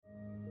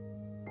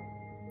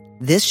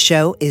This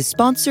show is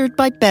sponsored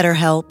by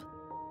BetterHelp.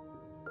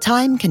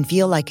 Time can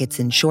feel like it's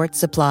in short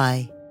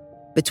supply.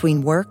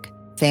 Between work,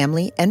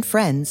 family, and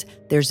friends,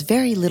 there's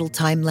very little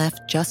time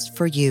left just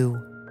for you.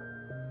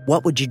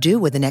 What would you do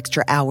with an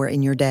extra hour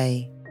in your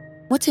day?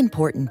 What's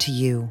important to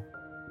you?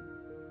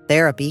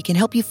 Therapy can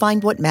help you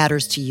find what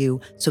matters to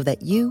you so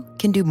that you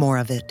can do more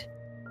of it.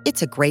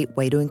 It's a great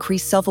way to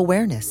increase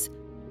self-awareness,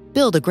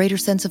 build a greater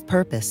sense of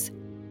purpose,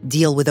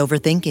 deal with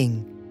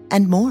overthinking,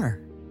 and more.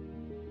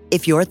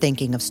 If you're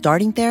thinking of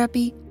starting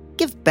therapy,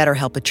 give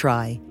BetterHelp a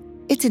try.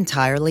 It's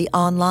entirely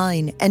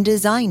online and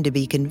designed to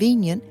be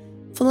convenient,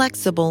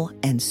 flexible,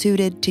 and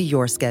suited to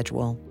your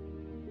schedule.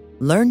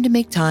 Learn to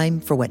make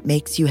time for what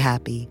makes you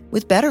happy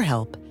with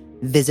BetterHelp.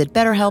 Visit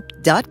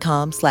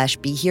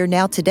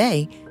BetterHelp.com/BeHereNow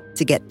today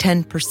to get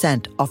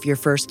 10% off your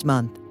first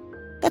month.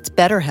 That's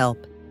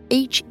BetterHelp,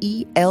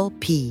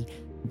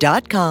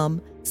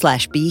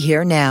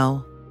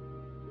 HELP.com/BeHereNow.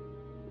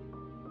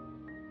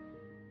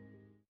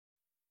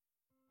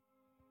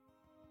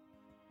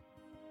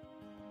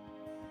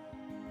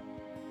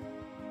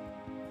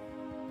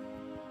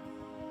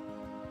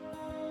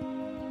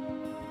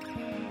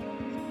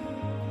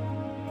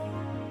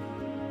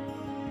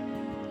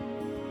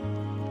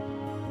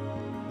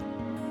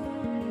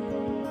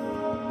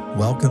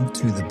 Welcome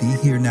to the Be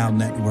Here Now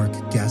Network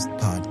guest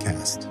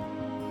podcast.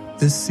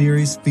 This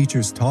series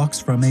features talks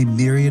from a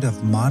myriad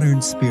of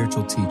modern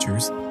spiritual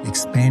teachers,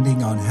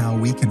 expanding on how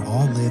we can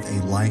all live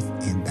a life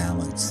in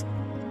balance.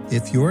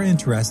 If you're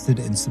interested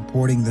in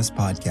supporting this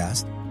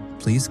podcast,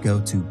 please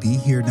go to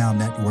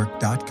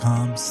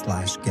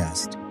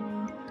BeHereNowNetwork.com/guest.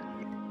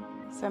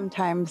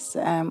 Sometimes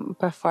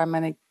before I'm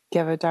going to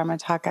give a Dharma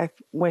talk, I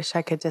wish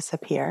I could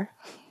disappear.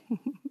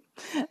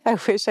 I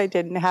wish I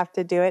didn't have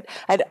to do it.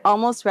 I'd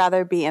almost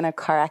rather be in a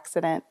car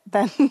accident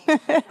than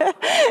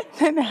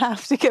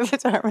have to give a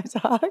Dharma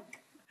talk.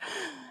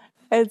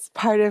 It's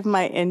part of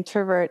my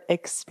introvert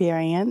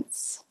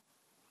experience.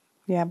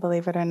 Yeah,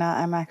 believe it or not,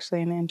 I'm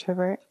actually an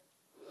introvert.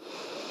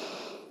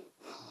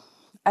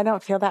 I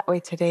don't feel that way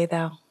today,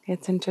 though.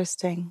 It's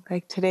interesting.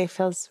 Like today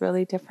feels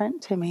really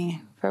different to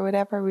me for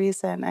whatever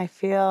reason. I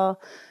feel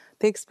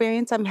the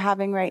experience I'm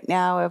having right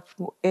now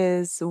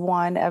is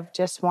one of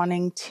just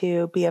wanting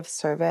to be of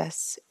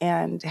service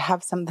and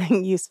have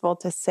something useful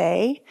to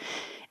say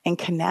and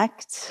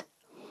connect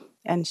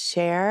and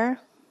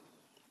share.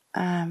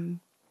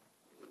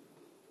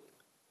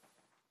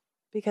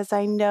 Because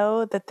I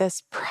know that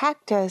this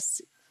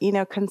practice,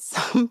 can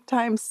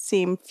sometimes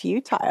seem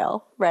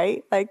futile,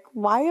 right? Like,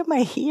 why am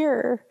I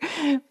here?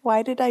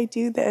 Why did I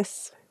do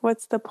this?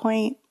 What's the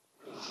point?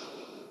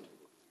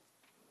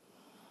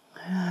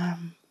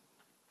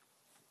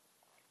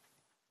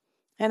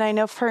 And I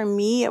know for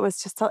me, it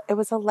was a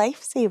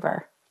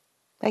lifesaver.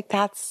 Like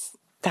that's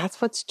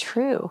what's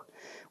true.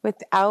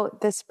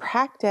 Without this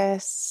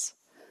practice,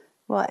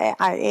 well,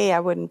 I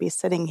wouldn't be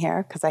sitting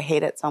here because I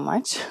hate it so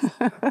much.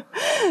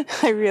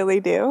 I really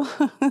do.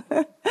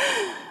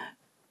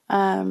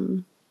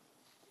 But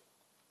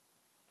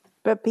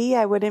B,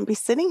 I wouldn't be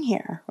sitting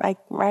here, right?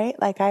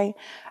 Like I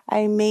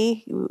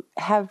may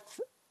have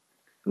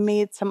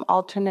made some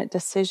alternate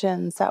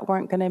decisions that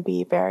weren't going to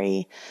be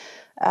very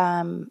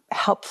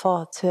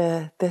helpful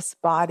to this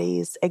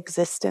body's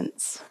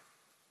existence.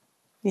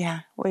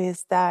 Yeah,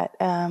 ways that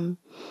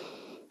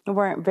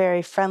weren't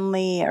very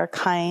friendly or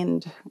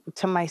kind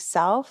to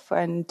myself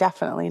and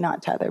definitely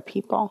not to other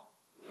people.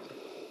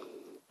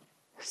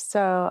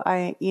 So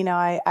I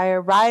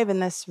arrive in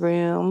this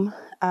room.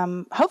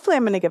 Hopefully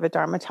I'm going to give a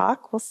Dharma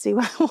talk. We'll see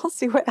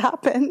what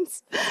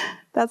happens.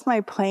 That's my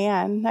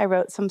plan. I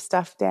wrote some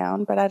stuff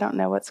down, but I don't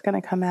know what's going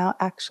to come out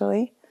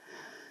actually.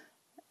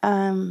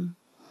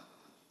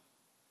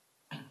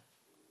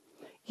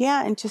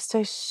 Yeah, and just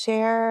to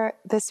share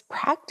this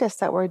practice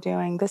that we're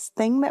doing, this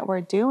thing that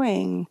we're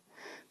doing,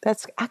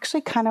 that's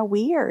actually kind of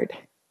weird.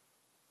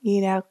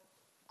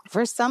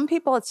 For some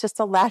people, it's just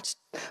a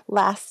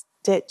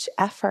last-ditch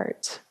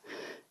effort.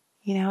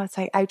 It's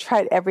like, I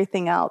tried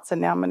everything else, and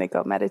now I'm going to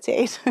go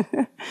meditate,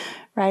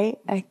 right?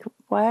 Like,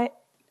 what?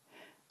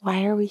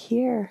 Why are we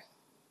here?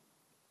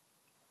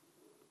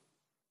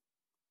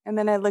 And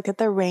then I look at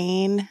the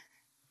rain,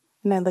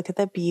 and I look at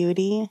the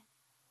beauty,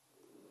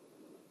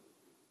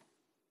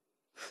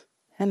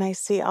 and I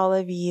see all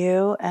of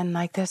you and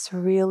like this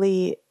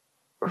really,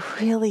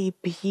 really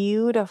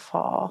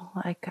beautiful,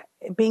 like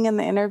being in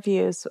the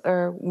interviews,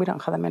 or we don't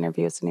call them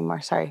interviews anymore.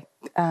 Sorry.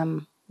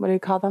 What do we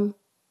call them?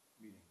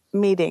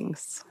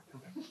 Meetings.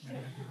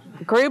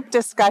 Group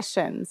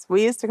discussions.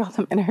 We used to call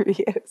them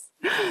interviews.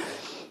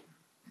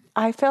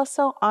 I feel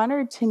so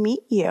honored to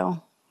meet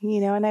you,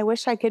 and I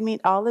wish I could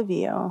meet all of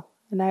you.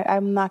 And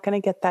I'm not going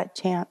to get that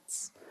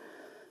chance.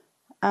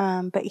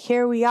 But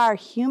here we are,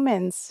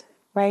 humans,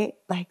 right?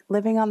 Like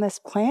living on this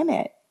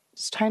planet,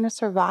 just trying to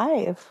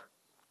survive.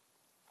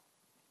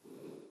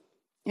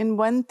 And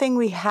one thing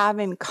we have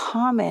in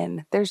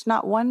common, there's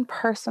not one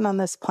person on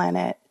this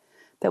planet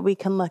that we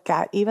can look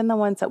at, even the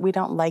ones that we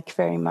don't like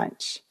very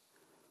much.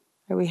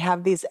 Or we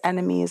have these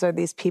enemies or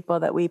these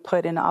people that we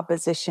put in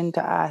opposition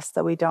to us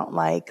that we don't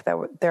like, that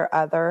they're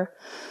other.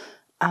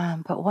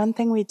 But one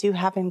thing we do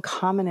have in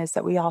common is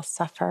that we all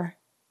suffer.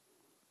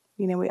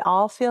 We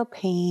all feel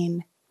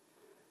pain.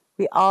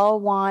 We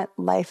all want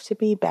life to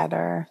be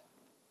better.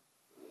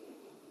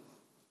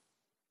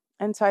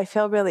 And so I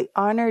feel really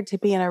honored to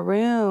be in a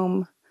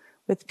room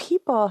with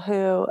people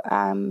who,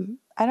 I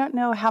don't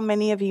know how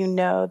many of you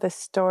know the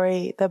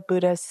story, the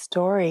Buddha's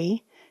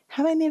story.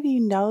 How many of you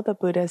know the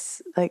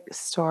Buddha's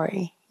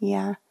story?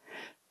 Yeah.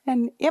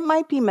 And it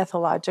might be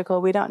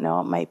mythological. We don't know.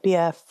 It might be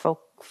a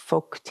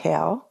folk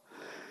tale.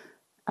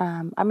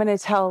 I'm going to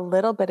tell a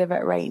little bit of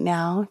it right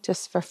now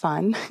just for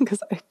fun because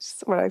it's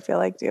just what I feel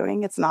like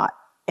doing. It's not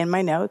in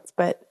my notes,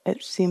 but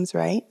it seems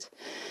right.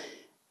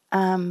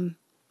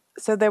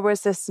 So there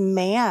was this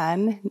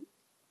man.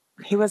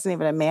 He wasn't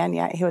even a man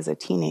yet. He was a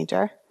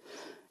teenager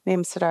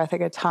named Siddhartha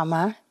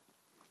Gautama,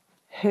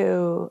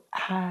 who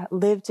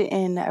lived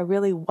in a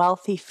really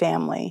wealthy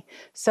family.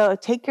 So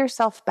take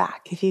yourself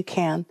back, if you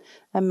can,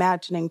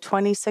 imagining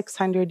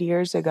 2,600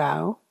 years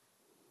ago,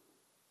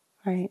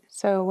 right?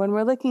 So when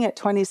we're looking at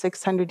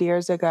 2,600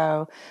 years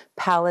ago,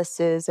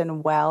 palaces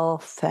and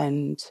wealth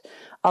and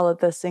all of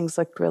those things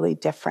looked really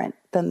different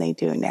than they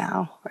do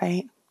now,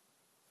 right?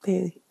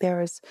 There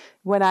was,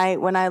 when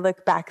I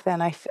look back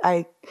then,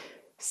 I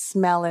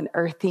smell an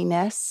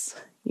earthiness,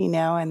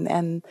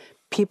 and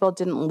people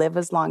didn't live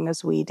as long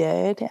as we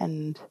did.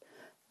 And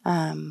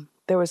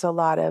there was a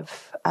lot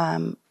of,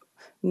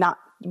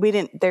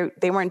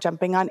 they weren't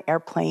jumping on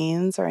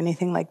airplanes or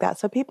anything like that.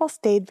 So people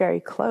stayed very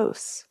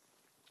close.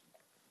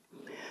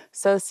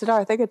 So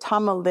Siddhartha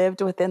Gautama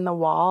lived within the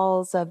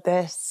walls of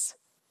this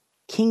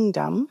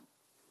kingdom,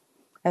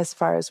 as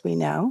far as we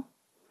know.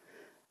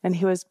 And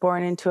he was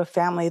born into a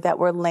family that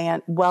were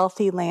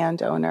wealthy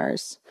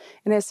landowners.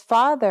 And his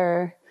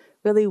father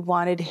really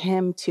wanted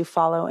him to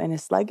follow in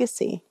his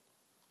legacy.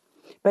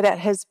 But at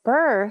his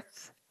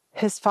birth,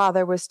 his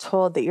father was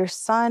told that your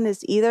son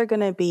is either going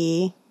to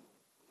be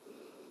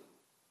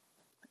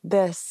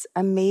this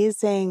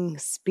amazing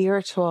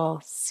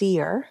spiritual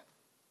seer,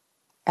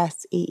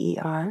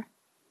 S-E-E-R,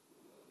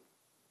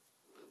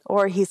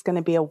 or he's going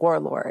to be a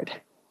warlord,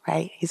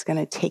 right? He's going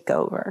to take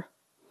over.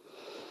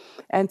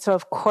 And so,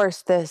 of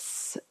course,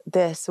 this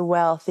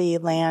wealthy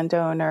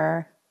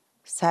landowner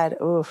said,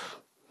 oof,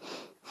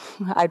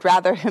 I'd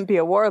rather him be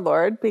a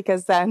warlord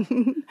because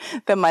then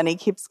the money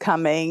keeps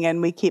coming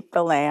and we keep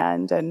the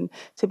land. And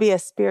to be a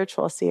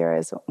spiritual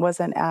seer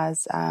wasn't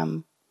as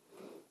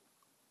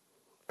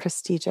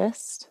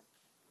prestigious.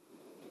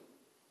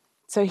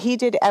 So he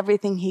did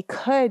everything he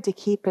could to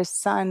keep his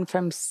son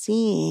from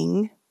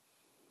seeing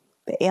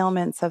the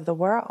ailments of the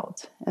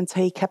world. And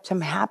so he kept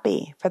him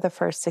happy for the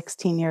first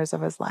 16 years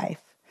of his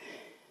life.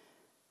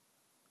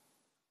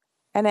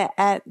 And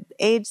at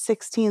age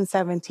 16,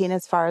 17,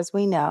 as far as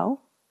we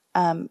know,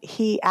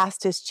 he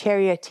asked his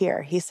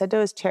charioteer, he said to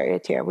his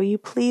charioteer, will you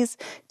please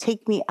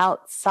take me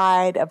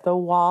outside of the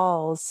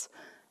walls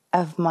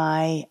of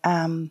my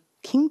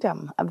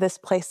kingdom, of this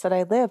place that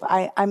I live?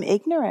 I'm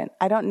ignorant.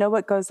 I don't know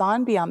what goes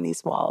on beyond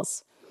these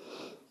walls.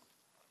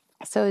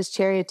 So his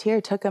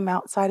charioteer took him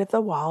outside of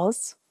the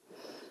walls.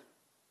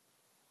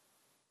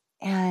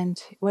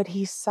 And what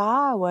he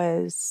saw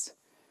was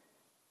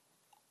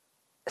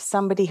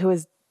somebody who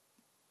was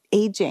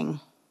aging,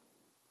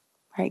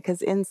 right?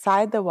 Because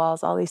inside the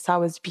walls, all he saw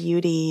was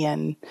beauty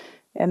and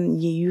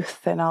youth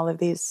and all of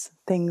these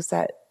things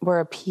that were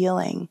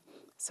appealing.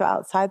 So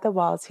outside the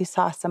walls, he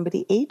saw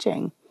somebody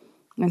aging,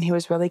 and he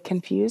was really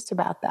confused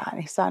about that.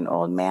 He saw an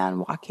old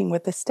man walking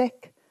with a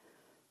stick.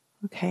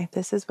 Okay,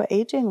 this is what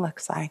aging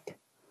looks like.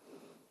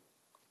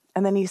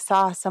 And then he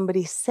saw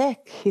somebody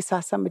sick.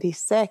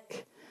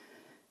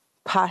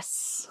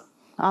 Pus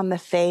on the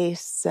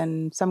face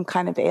and some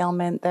kind of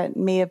ailment that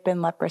may have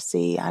been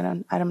leprosy.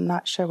 I'm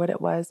not sure what it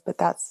was, but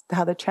that's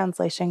how the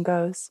translation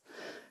goes.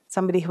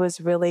 Somebody who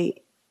was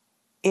really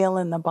ill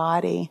in the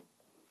body.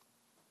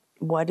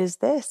 What is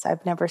this?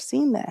 I've never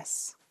seen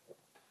this.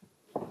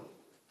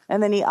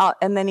 And then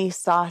he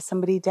saw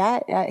somebody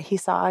dead. He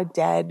saw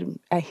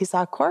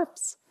a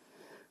corpse.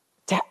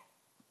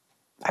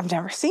 I've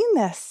never seen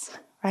this,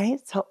 right?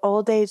 So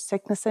old age,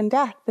 sickness, and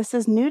death. This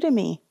is new to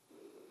me.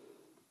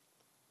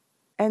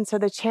 And so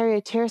the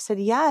charioteer said,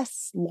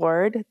 yes,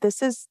 Lord,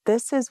 this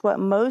is what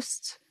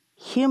most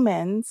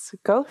humans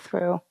go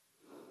through.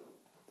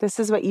 This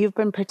is what you've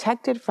been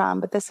protected from,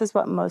 but this is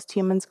what most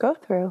humans go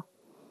through.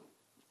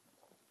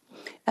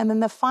 And then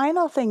the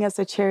final thing, as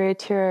the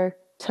charioteer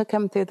took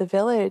him through the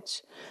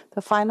village,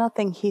 the final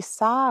thing he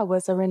saw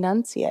was a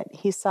renunciate.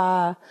 He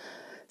saw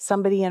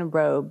somebody in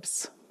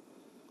robes,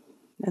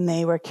 and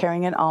they were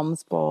carrying an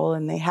alms bowl,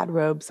 and they had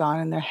robes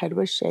on, and their head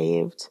was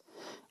shaved.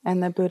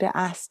 And the Buddha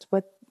asked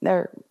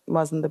there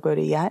wasn't the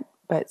Buddha yet,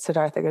 but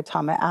Siddhartha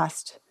Gautama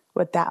asked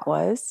what that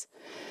was.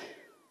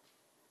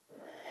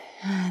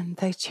 And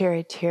the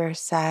charioteer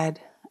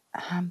said,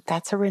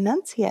 that's a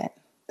renunciate.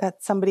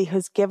 That's somebody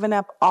who's given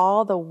up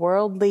all the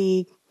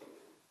worldly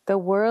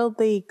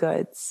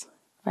goods,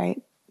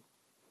 right?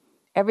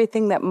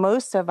 Everything that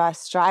most of us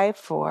strive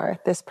for,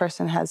 this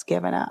person has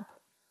given up.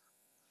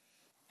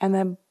 And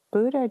the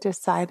Buddha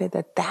decided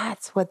that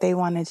that's what they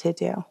wanted to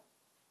do.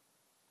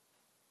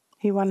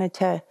 He wanted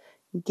to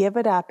give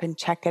it up and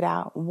check it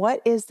out.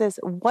 What is this?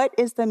 What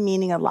is the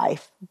meaning of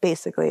life?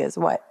 Basically is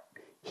what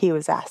he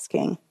was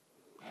asking.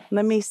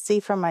 Let me see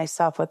for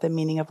myself what the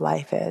meaning of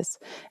life is.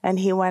 And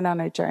he went on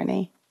a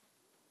journey.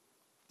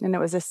 And it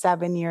was a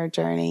 7-year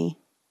journey.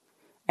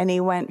 And he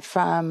went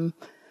from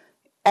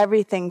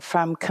everything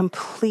from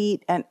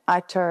complete and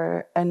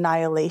utter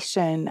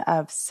annihilation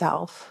of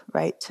self,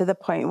 right? To the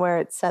point where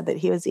it said that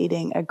he was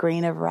eating a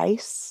grain of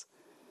rice,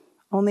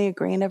 only a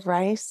grain of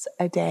rice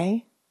a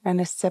day and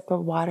a sip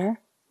of water.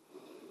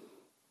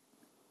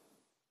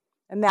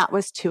 And that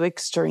was too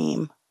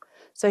extreme.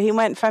 So he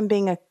went from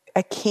being a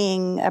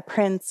king, a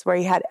prince where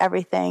he had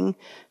everything,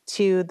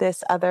 to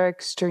this other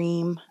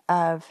extreme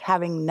of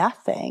having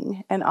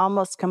nothing and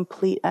almost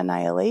complete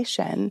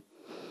annihilation.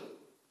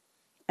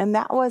 And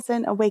that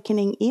wasn't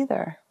awakening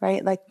either,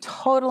 right? Like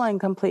total and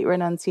complete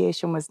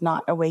renunciation was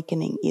not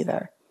awakening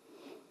either.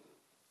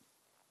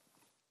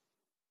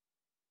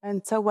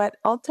 And so what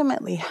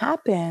ultimately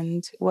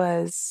happened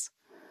was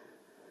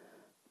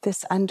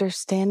this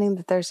understanding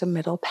that there's a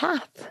middle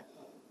path.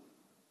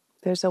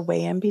 There's a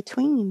way in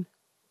between.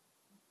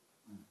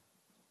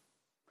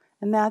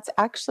 And that's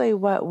actually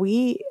what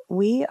we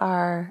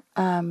are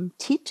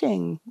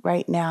teaching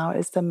right now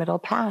is the middle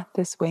path,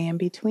 this way in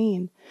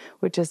between,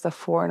 which is the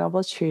Four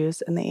Noble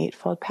Truths and the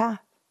Eightfold Path.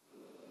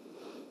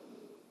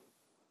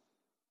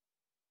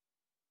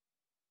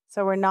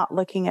 So we're not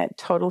looking at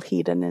total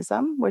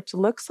hedonism, which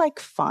looks like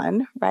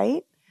fun,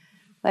 right?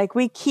 Like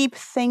we keep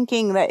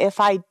thinking that if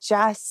I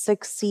just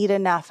succeed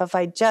enough, if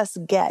I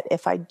just get,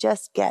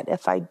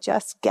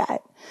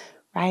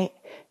 right?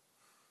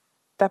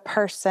 The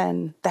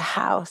person, the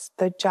house,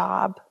 the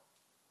job,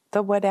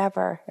 the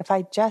whatever. If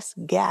I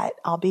just get,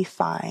 I'll be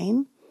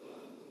fine.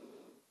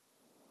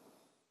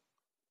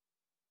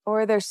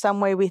 Or there's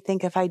some way we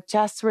think if I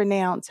just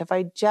renounce, if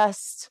I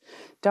just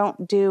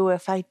don't do,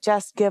 if I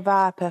just give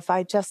up, if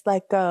I just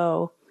let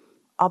go,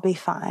 I'll be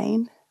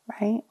fine,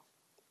 right?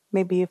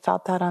 Maybe you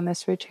felt that on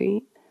this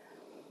retreat.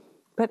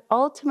 But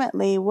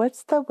ultimately,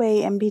 what's the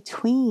way in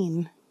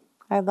between?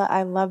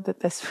 I love that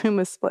this room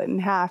is split in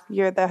half.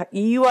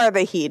 You are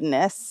the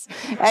hedonists,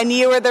 and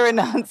you are the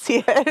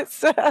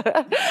renunciates.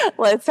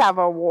 Let's have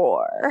a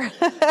war.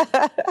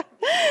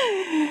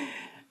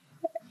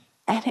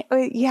 And it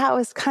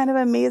was kind of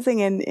amazing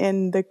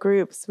in the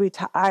groups.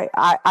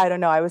 I don't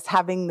know. I was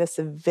having this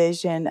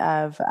vision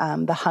of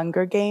the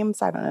Hunger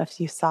Games. I don't know if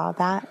you saw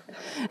that.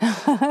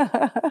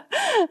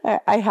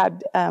 I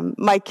had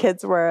my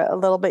kids were a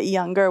little bit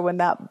younger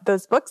when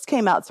those books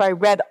came out, so I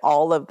read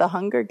all of the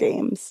Hunger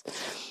Games.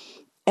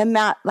 And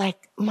that,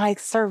 like, my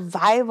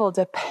survival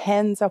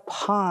depends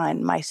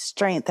upon my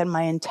strength and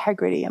my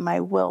integrity and my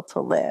will to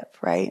live,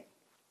 right?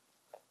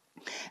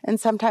 And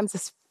sometimes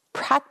this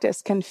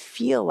practice can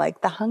feel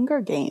like the Hunger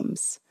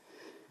Games.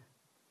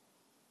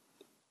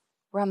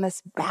 We're on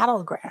this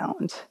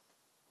battleground.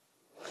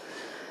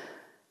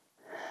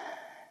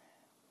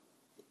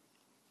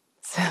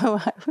 So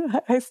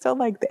I still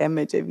like the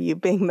image of you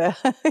being the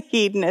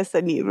hedonist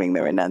and you being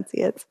the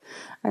renunciates.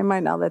 I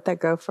might not let that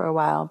go for a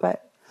while,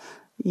 but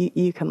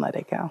you can let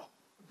it go.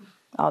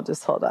 I'll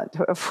just hold on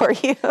to it for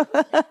you.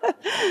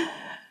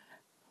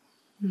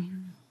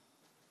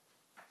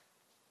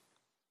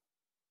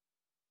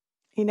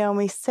 You know, and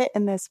we sit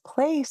in this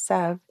place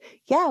of,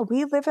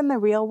 we live in the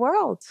real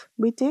world.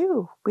 We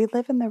do. We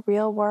live in the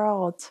real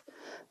world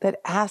that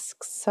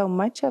asks so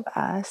much of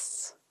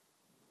us.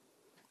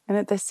 And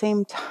at the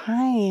same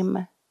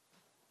time,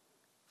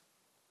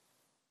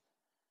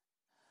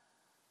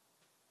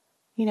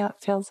 you know, it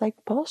feels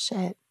like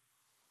bullshit,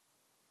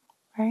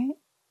 right?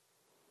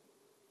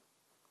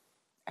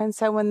 And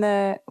so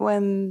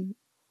when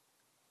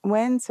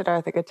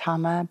Siddhartha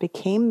Gautama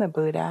became the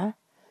Buddha,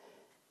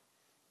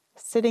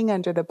 sitting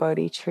under the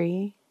Bodhi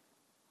tree,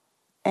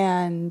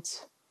 and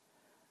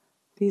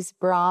these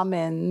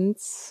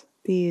Brahmins,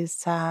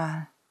 these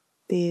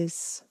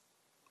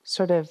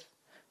sort of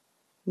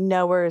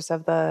knowers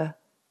of the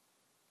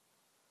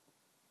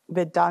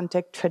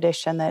Vedantic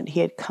tradition that he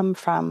had come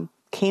from,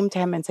 came to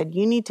him and said,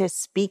 you need to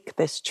speak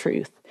this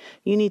truth.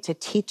 You need to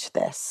teach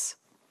this.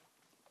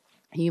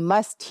 You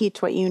must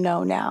teach what you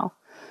know now.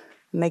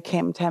 And they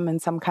came to him in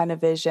some kind of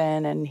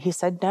vision, and he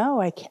said,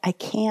 no, I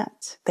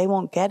can't. They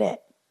won't get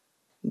it.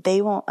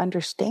 They won't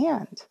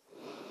understand.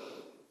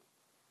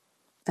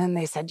 And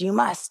they said, you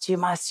must.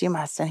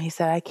 And he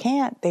said, I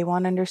can't. They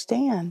won't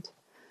understand.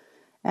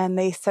 And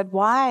they said,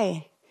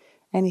 why?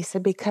 And he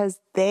said, because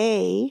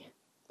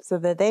so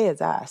the they is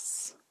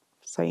us,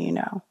 so you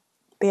know,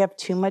 they have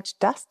too much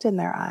dust in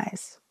their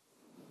eyes.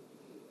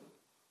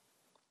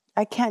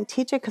 I can't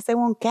teach it because they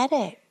won't get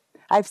it.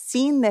 I've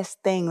seen this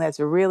thing that's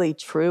really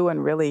true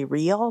and really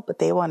real, but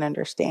they won't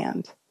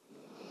understand.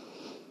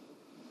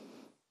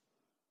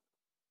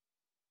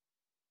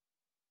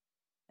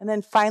 And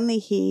then finally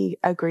he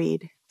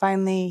agreed.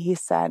 Finally he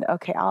said,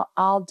 okay,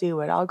 I'll do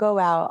it. I'll go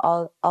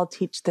out. I'll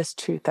teach this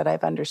truth that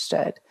I've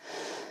understood.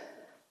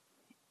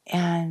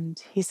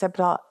 And he said,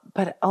 but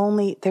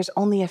there's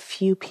only a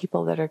few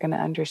people that are going to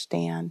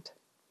understand.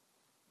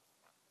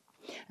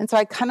 And so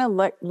I kind of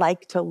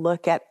like to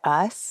look at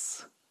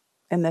us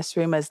in this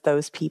room as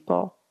those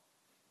people.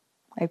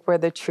 Like we're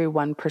the true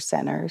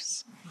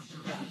 1%ers.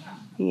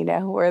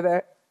 We're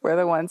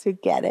the ones who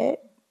get it.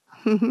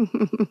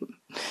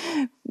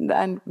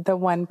 The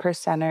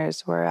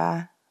 1%ers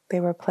they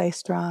were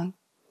placed wrong.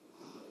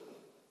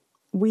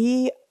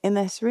 We in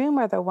this room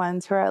are the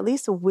ones who are at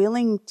least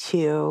willing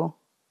to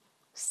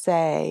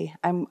say,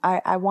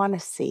 I want to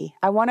see.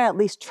 I want to at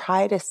least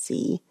try to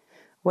see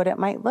what it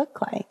might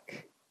look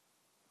like.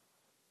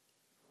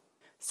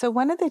 So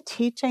one of the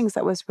teachings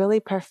that was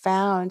really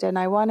profound, and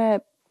I want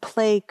to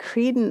play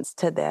credence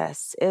to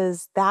this,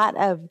 is that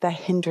of the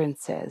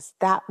hindrances,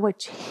 that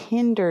which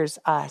hinders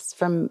us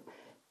from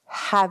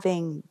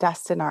having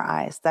dust in our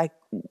eyes, like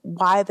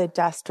why the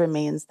dust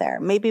remains there.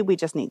 Maybe we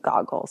just need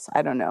goggles.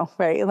 I don't know,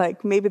 right?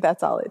 Like maybe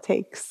that's all it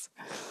takes,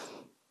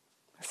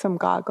 some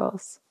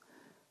goggles.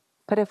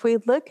 But if we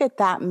look at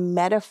that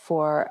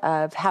metaphor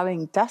of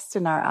having dust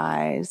in our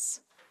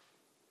eyes,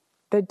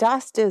 the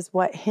dust is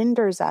what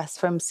hinders us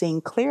from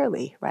seeing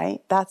clearly, right?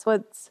 That's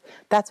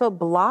what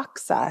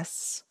blocks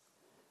us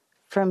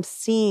from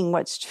seeing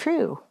what's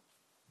true.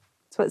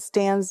 It's what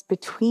stands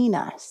between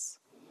us.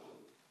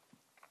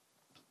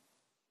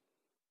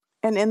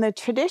 And in the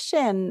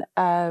tradition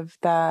of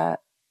the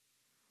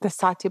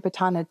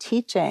Satipatthana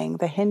teaching,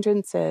 the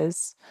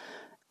hindrances,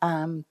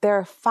 there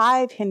are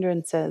 5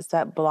 hindrances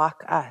that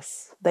block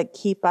us, that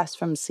keep us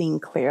from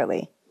seeing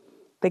clearly,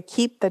 that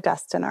keep the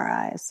dust in our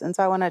eyes. And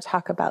so I want to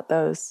talk about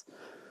those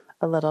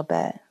a little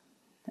bit.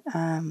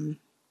 And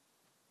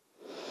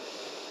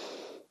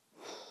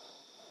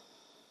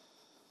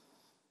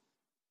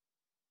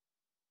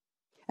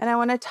I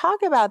want to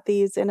talk about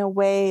these in a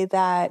way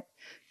that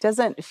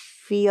doesn't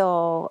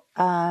feel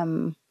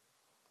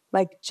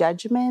like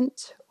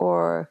judgment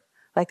or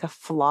like a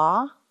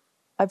flaw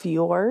of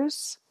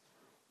yours,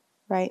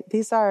 right?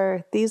 These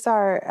are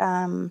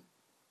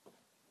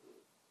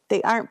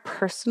they aren't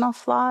personal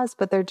flaws,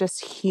 but they're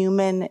just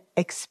human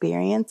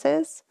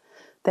experiences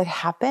that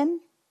happen,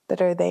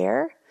 that are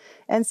there.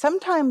 And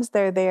sometimes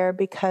they're there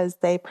because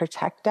they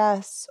protect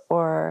us,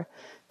 or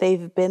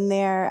they've been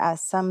there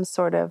as some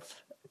sort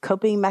of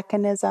coping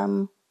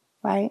mechanism,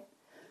 right?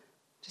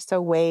 Just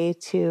a way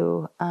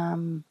to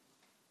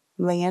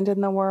land in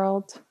the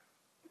world.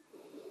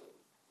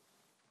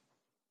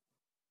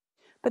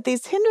 But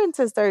these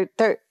hindrances,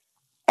 they're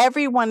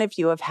every one of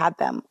you have had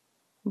them.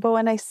 But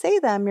when I say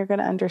them, you're going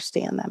to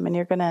understand them, and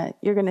you're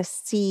going to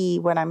see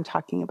what I'm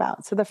talking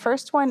about. So the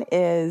first one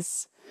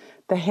is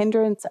the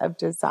hindrance of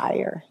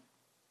desire.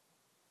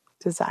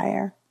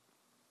 Desire.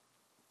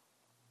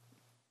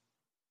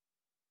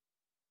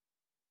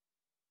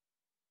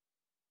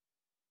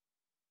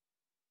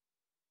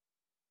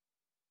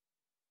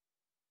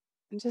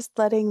 And just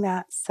letting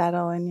that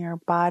settle in your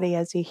body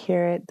as you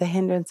hear it, the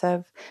hindrance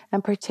of,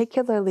 and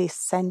particularly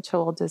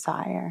sensual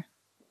desire.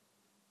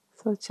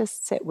 So let's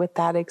just sit with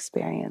that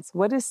experience.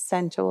 What is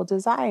sensual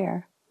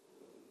desire?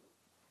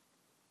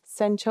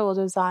 Sensual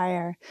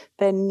desire,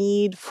 the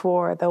need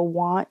for, the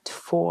want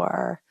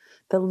for,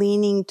 the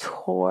leaning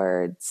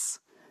towards,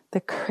 the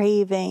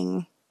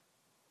craving,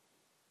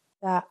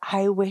 the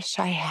I wish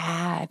I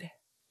had,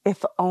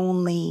 if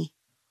only.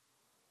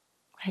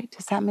 Right?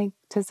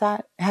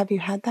 Have you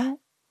had that?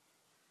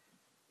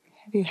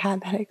 Have you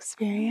had that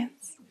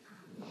experience?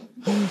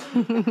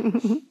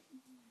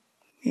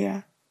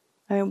 Yeah.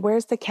 I mean,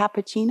 where's the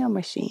cappuccino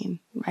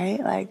machine, right?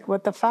 Like,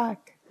 what the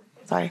fuck?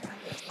 Sorry.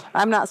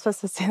 I'm not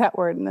supposed to say that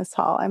word in this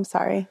hall. I'm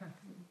sorry.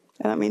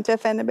 I don't mean to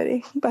offend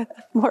anybody, but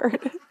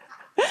word.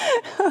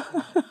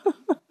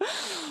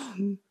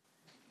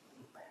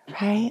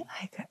 Right?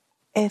 Like,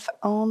 if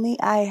only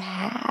I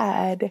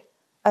had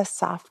a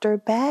softer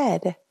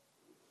bed.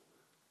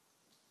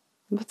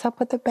 What's up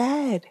with the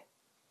bed?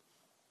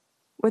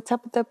 What's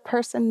up with the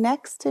person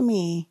next to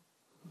me?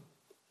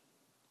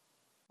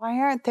 Why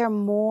aren't there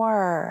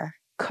more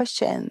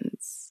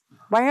cushions?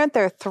 Why aren't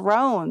there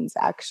thrones,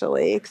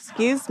 actually?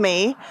 Excuse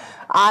me.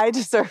 I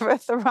deserve a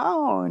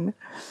throne.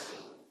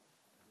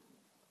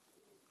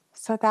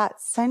 So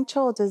that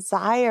sensual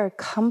desire,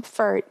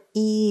 comfort,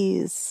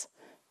 ease,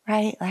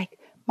 right? Like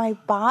my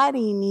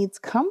body needs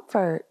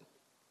comfort.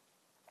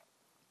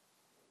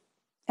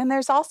 And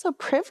there's also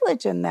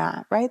privilege in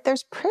that, right?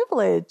 There's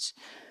privilege.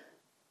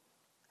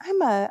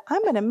 I'm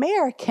an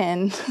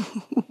American.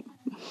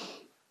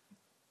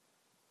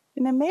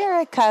 In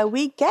America,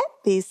 we get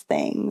these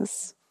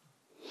things.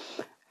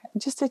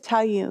 Just to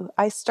tell you,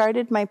 I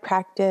started my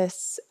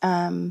practice,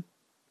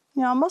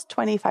 almost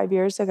 25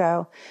 years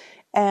ago.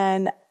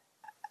 And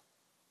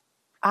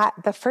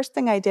the first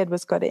thing I did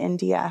was go to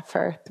India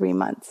for 3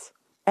 months.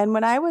 And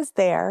when I was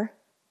there,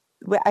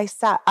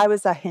 I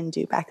was a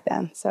Hindu back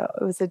then, so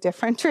it was a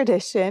different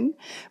tradition.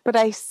 But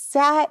I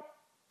sat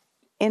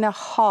in a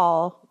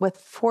hall with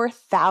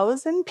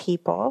 4,000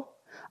 people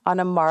on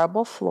a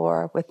marble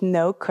floor with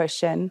no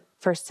cushion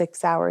for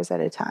 6 hours at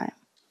a time.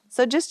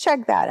 So just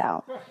check that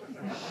out.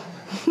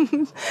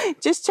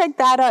 Just check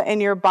that out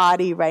in your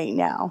body right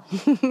now.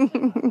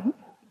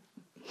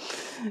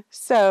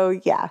 So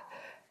yeah,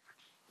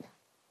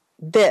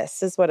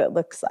 this is what it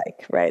looks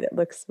like, right? It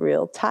looks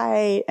real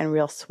tight and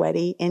real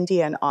sweaty.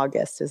 India in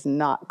August is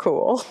not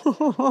cool.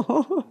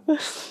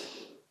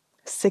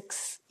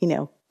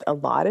 A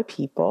lot of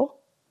people,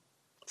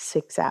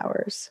 6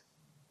 hours.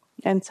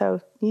 And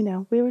so,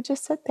 we would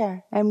just sit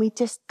there and we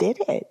just did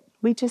it.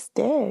 We just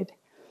did.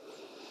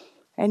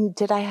 And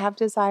did I have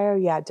desire?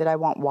 Yeah. Did I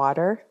want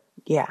water?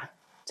 Yeah.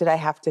 Did I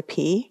have to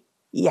pee?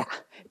 Yeah.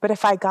 But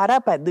if I got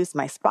up, I'd lose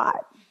my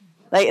spot.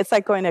 It's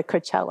like going to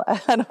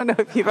Coachella. I don't know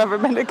if you've ever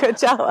been to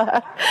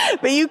Coachella,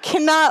 but you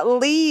cannot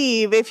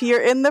leave. If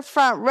you're in the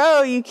front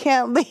row, you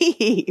can't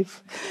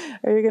leave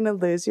or you're going to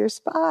lose your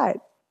spot.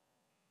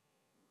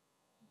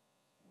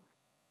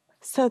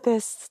 So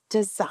this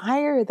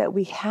desire that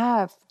we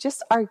have,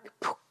 just our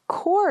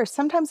core,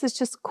 sometimes it's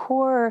just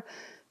core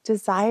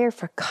desire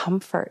for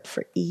comfort,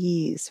 for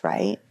ease,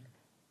 right?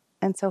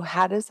 And so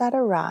how does that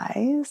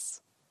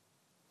arise?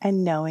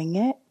 And knowing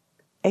it,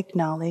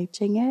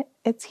 acknowledging it,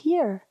 it's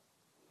here.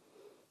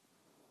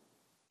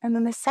 And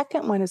then the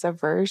second one is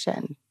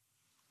aversion.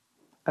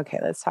 Okay,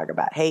 let's talk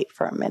about hate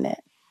for a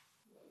minute.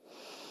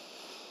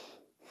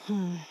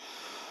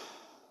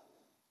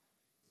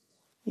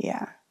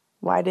 Yeah.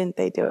 Why didn't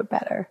they do it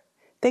better?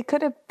 They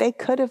could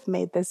have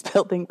made this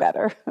building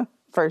better,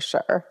 for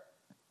sure.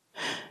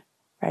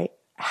 Right?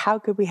 How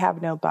could we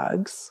have no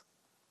bugs?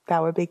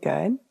 That would be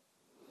good.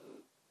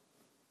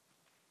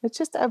 It's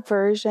just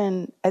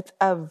aversion. It's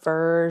a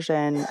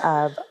version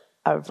of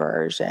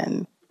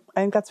aversion.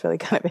 I think that's really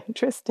kind of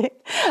interesting.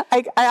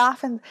 I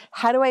often,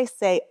 how do I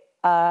say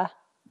a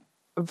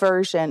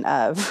version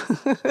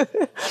of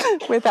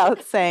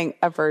without saying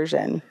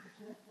aversion?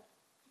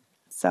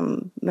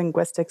 Some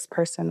linguistics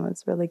person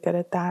was really good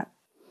at that.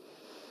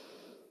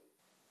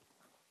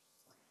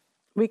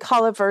 We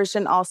call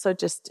aversion also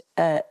just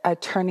a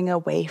turning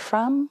away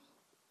from,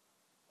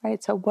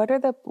 right? So what are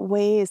the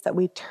ways that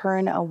we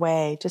turn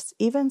away, just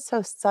even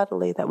so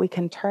subtly that we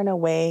can turn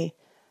away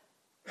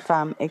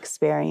from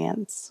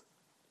experience?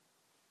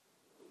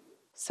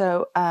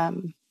 So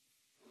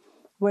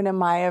one of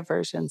my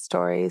aversion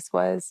stories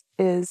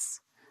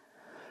is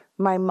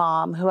my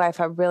mom, who I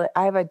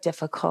have a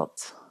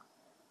difficult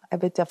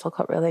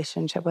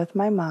relationship with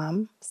my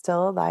mom,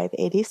 still alive,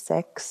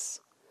 86.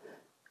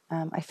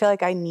 I feel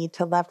like I need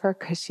to love her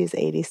because she's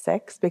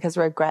 86, because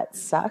regret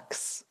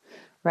sucks,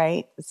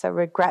 right? So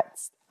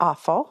regret's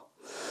awful.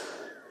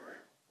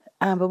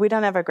 But we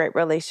don't have a great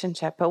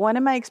relationship. But one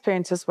of my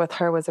experiences with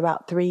her was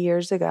about 3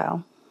 years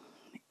ago.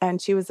 And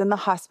she was in the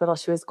hospital.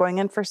 She was going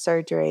in for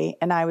surgery,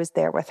 and I was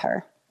there with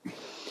her.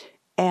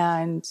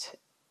 And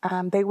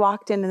they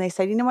walked in and they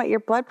said, you know what, your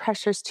blood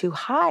pressure's too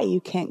high.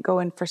 You can't go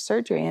in for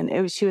surgery.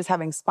 And she was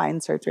having spine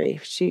surgery.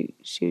 She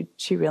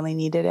really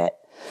needed it.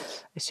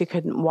 She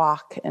couldn't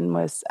walk and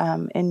was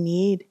in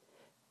need,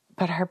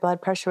 but her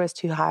blood pressure was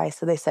too high.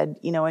 So they said,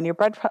 when your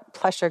blood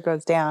pressure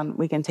goes down,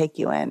 we can take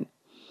you in.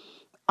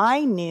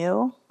 I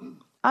knew,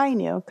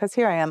 because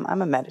here I am,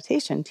 I'm a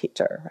meditation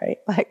teacher, right?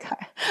 Like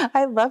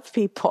I love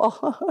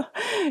people,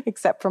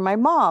 except for my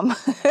mom.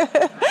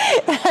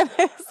 And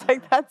it's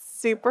like, that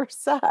super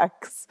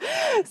sucks.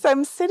 So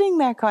I'm sitting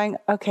there going,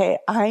 okay,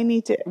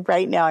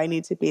 right now I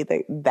need to be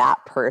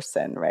that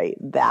person, right?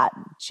 That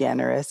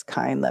generous,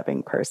 kind,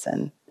 loving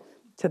person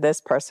to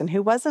this person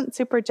who wasn't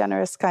super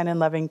generous, kind, and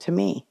loving to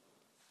me,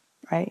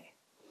 right?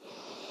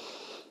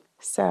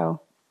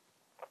 So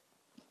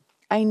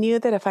I knew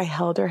that if I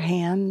held her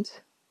hand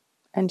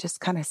and just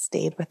kind of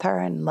stayed with her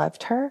and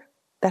loved her,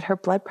 that her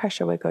blood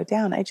pressure would go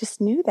down. I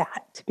just knew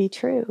that to be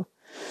true.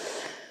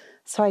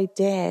 So I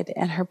did,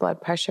 and her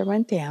blood pressure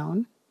went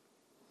down,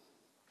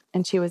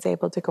 and she was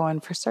able to go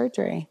in for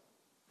surgery.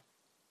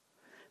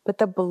 But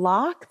the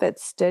block that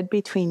stood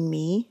between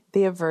me,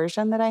 the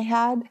aversion that I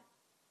had,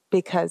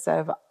 because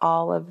of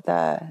all of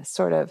the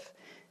sort of,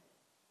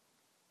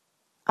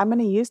 I'm going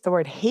to use the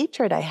word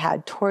hatred I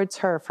had towards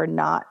her for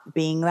not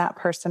being that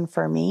person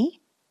for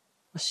me.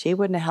 Well, she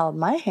wouldn't have held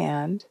my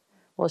hand.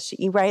 Well,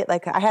 right?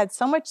 Like I had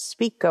so much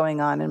speak going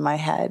on in my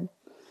head.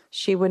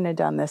 She wouldn't have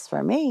done this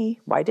for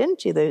me. Why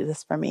didn't you do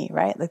this for me?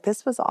 Right? Like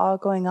this was all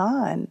going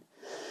on.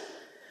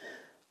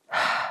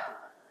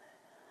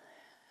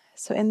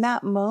 So in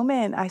that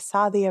moment, I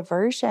saw the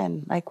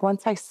aversion. Like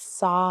once I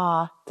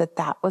saw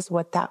that was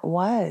what that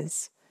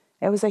was,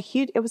 it was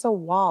a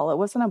wall. It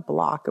wasn't a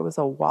block. It was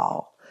a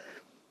wall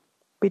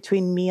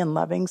between me and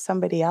loving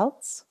somebody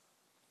else.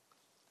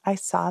 I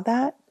saw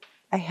that.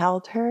 I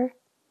held her.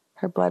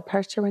 Her blood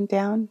pressure went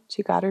down.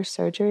 She got her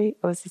surgery.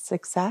 It was a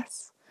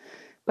success.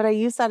 But I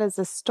use that as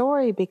a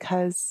story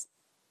because,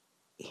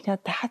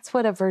 that's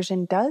what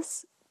aversion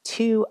does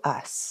to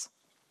us.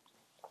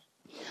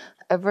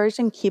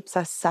 Aversion keeps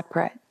us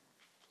separate.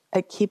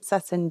 It keeps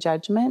us in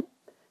judgment.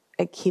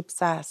 It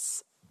keeps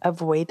us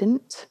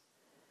avoidant.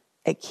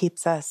 it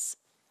keeps us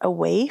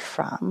away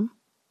from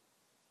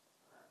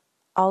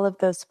all of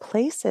those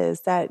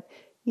places that,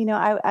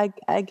 I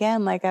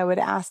again, like I would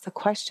ask the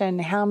question,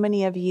 how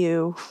many of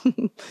you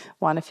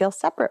want to feel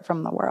separate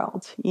from the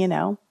world?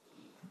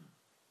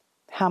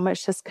 How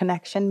much does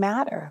connection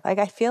matter? Like,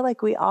 I feel like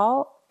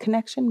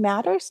connection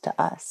matters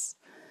to us,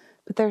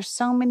 but there's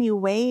so many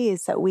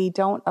ways that we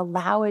don't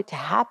allow it to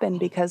happen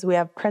because we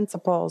have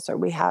principles or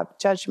we have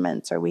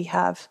judgments or we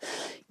have,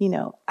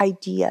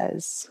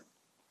 ideas.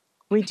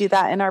 We do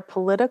that in our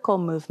political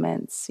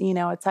movements.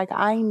 It's like,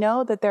 I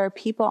know that there are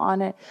people on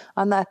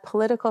the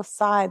political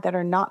side that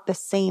are not the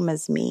same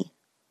as me.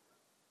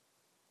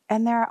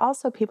 And there are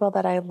also people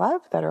that I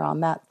love that are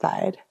on that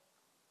side,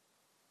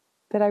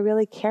 that I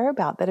really care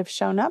about, that have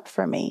shown up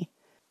for me.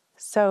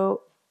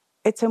 So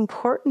it's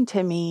important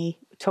to me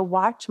to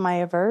watch my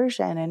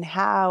aversion and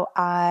how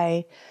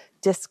I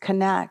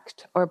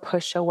disconnect or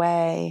push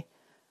away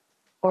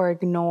or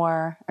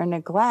ignore or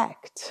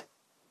neglect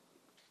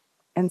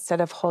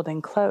instead of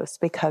holding close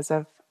because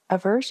of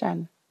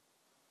aversion,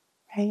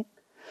 right?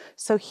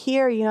 So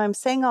here, I'm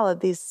saying all of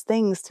these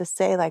things to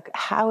say, like,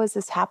 how is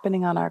this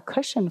happening on our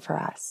cushion for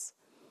us?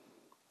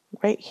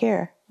 Right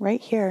here.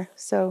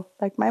 So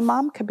like my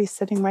mom could be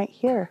sitting right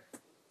here,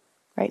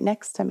 right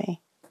next to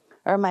me,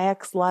 or my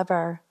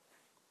ex-lover,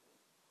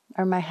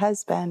 or my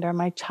husband, or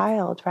my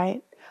child,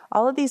 right?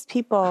 All of these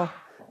people,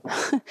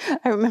 I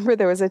remember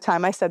there was a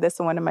time I said this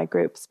in one of my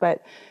groups,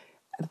 but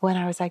when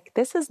I was like,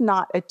 this is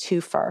not a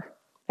twofer.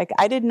 Like,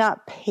 I did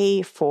not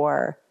pay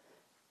for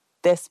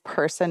this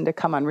person to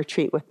come on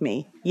retreat with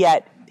me,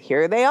 yet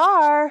here they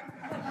are,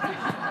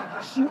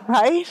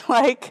 right?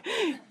 Like,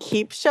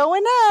 keep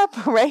showing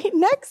up right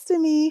next to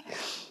me.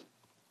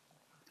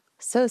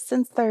 So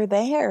since they're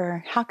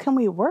there, how can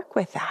we work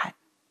with that?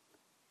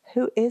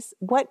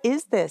 What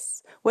is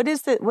this? What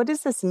does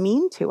this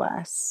mean to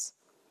us?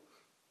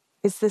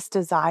 Is this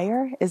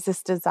desire? Is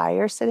this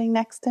desire sitting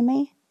next to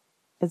me?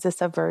 Is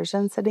this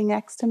aversion sitting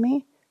next to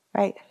me?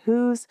 Right?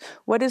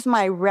 What is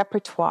my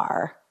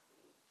repertoire,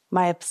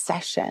 my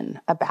obsession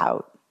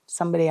about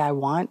somebody I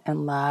want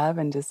and love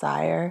and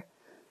desire,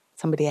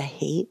 somebody I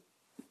hate,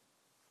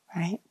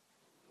 right?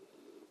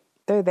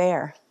 They're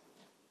there.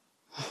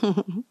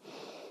 And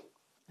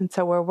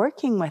so we're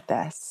working with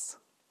this.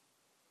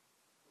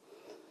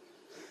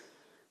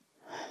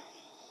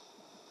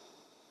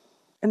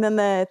 And then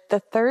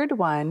the third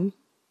one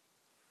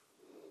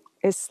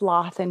is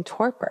sloth and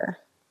torpor.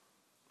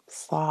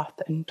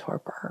 Sloth and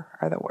torpor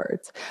are the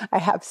words. I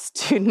have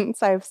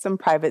some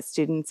private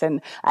students,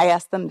 and I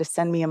ask them to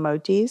send me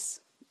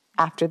emojis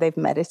after they've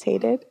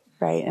meditated,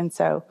 right? And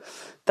so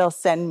they'll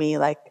send me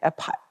like a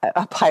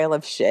pile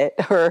of shit,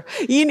 or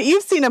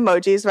you've seen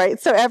emojis, right?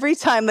 So every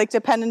time, like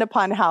depending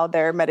upon how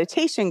their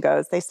meditation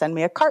goes, they send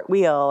me a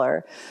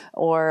cartwheel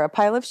or a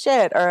pile of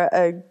shit or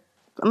a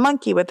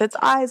monkey with its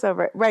eyes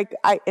over it, right?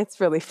 It's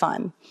really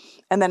fun.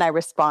 And then I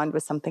respond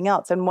with something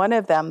else. And one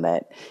of them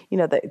that,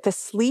 the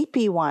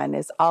sleepy one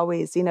is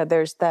always,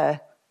 there's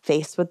the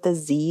face with the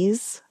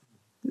Z's.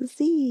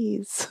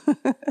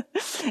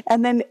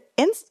 And then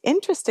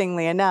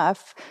interestingly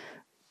enough,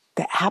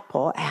 the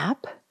Apple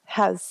app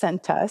has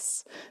sent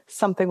us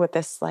something with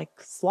this like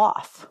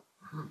sloth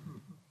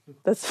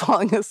that's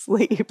falling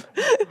asleep.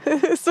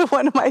 So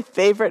one of my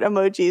favorite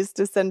emojis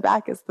to send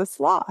back is the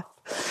sloth.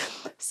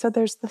 So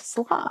there's the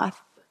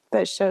sloth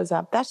that shows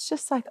up. That's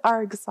just like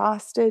our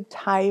exhausted,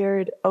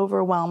 tired,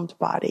 overwhelmed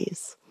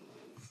bodies.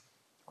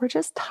 We're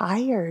just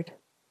tired,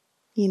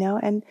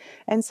 and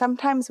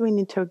sometimes we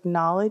need to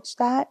acknowledge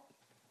that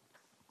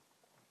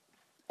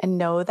and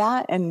know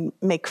that and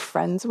make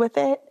friends with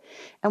it.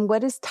 And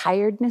what does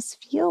tiredness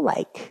feel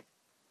like?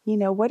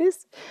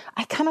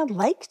 I kind of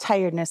like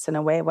tiredness in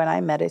a way when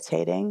I'm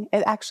meditating.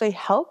 It actually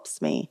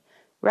helps me.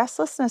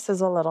 Restlessness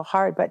is a little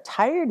hard, but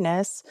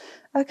tiredness,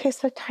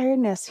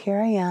 here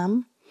I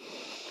am.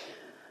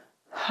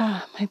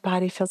 My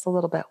body feels a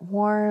little bit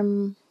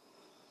warm,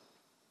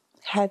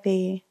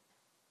 heavy.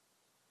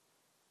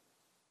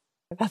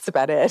 That's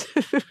about it.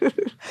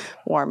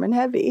 Warm and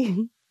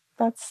heavy.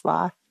 That's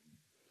sloth.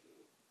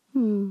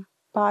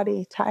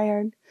 Body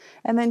tired.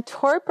 And then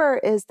torpor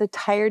is the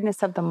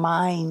tiredness of the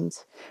mind,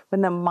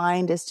 when the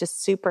mind is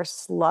just super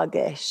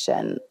sluggish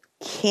and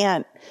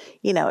can't,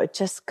 it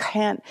just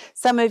can't.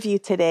 Some of you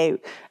today,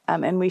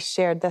 and we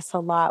shared this a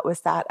lot,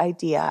 was that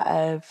idea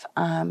of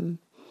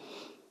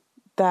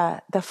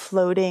the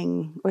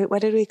floating,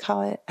 what did we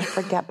call it? I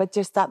forget, but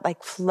just that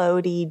like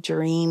floaty,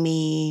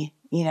 dreamy,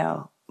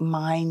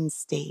 mind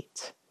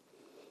state.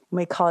 And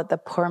we call it the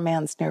poor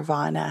man's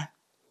nirvana.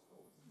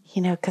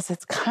 Because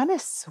it's kind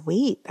of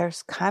sweet.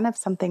 There's kind of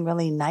something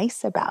really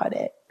nice about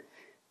it.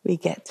 We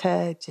get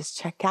to just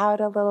check out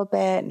a little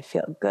bit and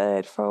feel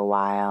good for a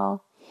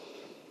while.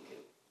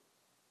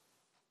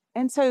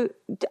 And so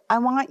I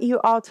want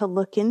you all to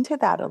look into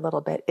that a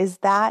little bit. Is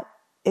that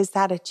a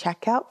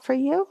checkout for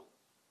you?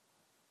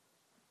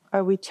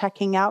 Are we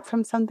checking out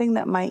from something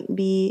that might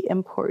be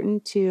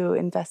important to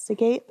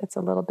investigate that's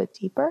a little bit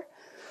deeper?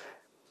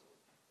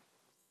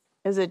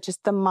 Is it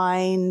just the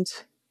mind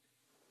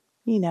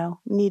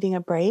needing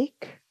a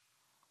break,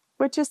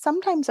 which is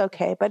sometimes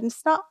okay, but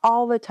it's not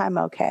all the time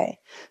okay.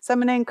 So I'm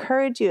going to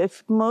encourage you,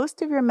 if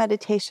most of your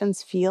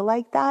meditations feel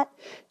like that,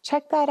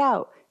 check that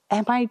out.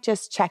 Am I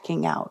just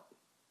checking out,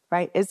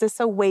 right? Is this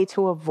a way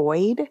to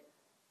avoid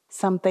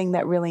something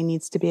that really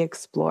needs to be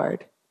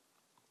explored?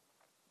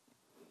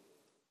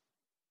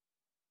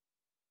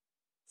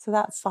 So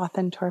that's sloth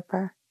and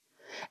torpor.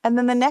 And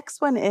then the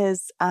next one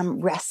is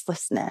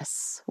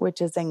restlessness,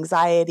 which is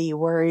anxiety,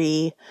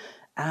 worry.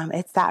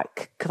 It's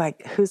that,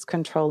 like, who's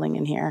controlling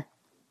in here?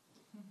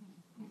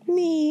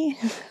 Me.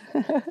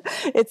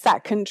 It's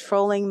that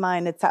controlling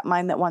mind. It's that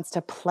mind that wants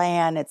to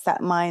plan. It's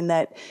that mind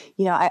that,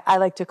 I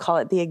like to call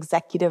it the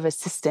executive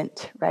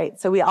assistant, right?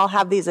 So we all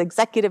have these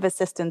executive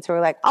assistants who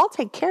are like, I'll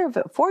take care of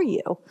it for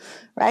you,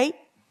 right?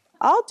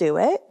 I'll do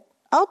it.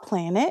 I'll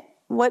plan it.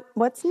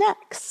 What's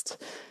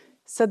next?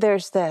 So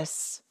there's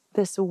this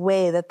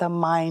way that the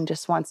mind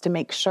just wants to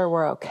make sure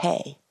we're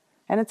okay.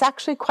 And it's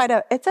actually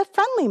it's a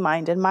friendly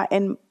mind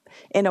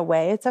in a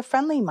way. It's a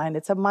friendly mind.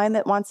 It's a mind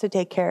that wants to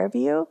take care of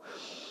you.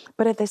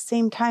 But at the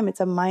same time, it's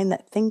a mind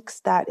that thinks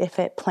that if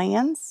it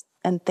plans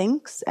and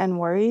thinks and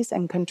worries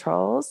and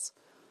controls,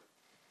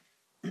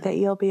 that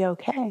you'll be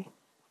okay.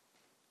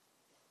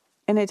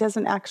 And it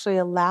doesn't actually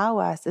allow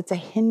us. It's a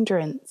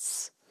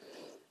hindrance.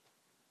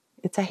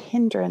 It's a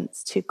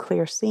hindrance to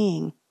clear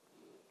seeing.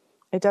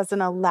 It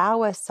doesn't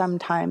allow us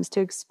sometimes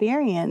to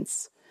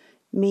experience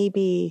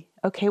maybe,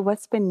 okay,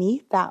 what's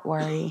beneath that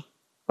worry?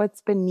 What's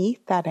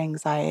beneath that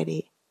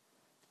anxiety?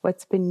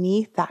 What's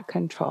beneath that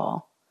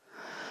control?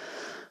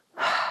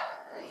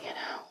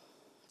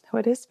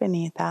 What is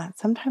beneath that?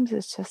 Sometimes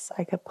it's just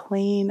like a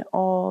plain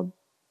old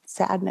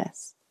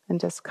sadness and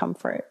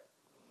discomfort.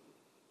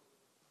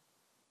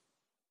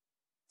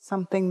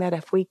 Something that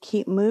if we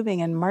keep moving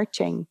and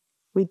marching,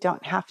 we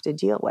don't have to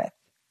deal with.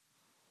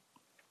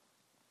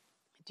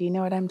 Do you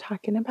know what I'm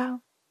talking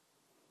about?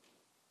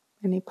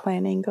 Any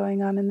planning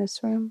going on in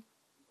this room?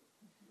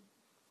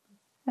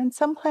 And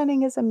some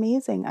planning is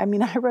amazing. I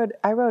mean, I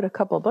wrote a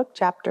couple book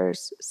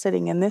chapters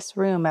sitting in this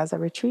room as a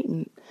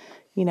retreatant.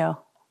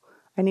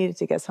 I needed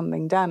to get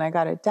something done. I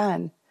got it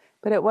done.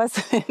 But I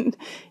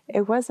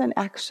wasn't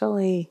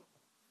actually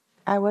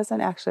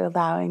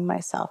allowing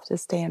myself to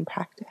stay in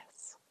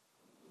practice.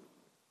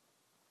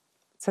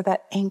 So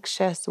that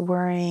anxious,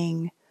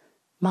 worrying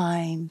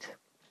mind.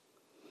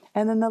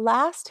 And then the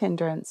last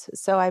hindrance.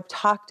 So I've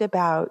talked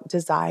about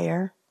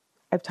desire.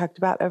 I've talked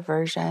about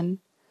aversion.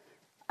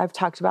 I've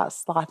talked about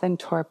sloth and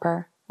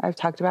torpor. I've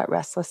talked about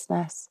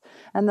restlessness.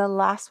 And the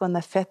last one,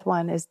 the fifth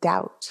one, is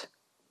doubt.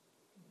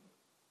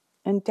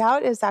 And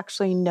doubt is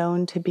actually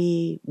known to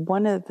be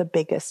one of the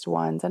biggest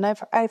ones. And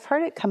I've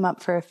heard it come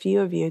up for a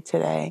few of you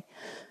today.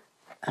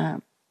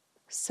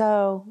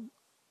 So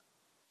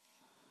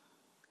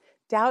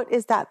doubt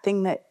is that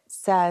thing that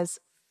says,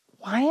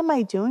 why am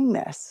I doing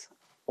this?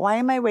 Why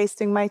am I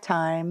wasting my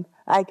time?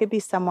 I could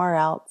be somewhere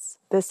else.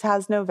 This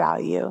has no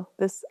value.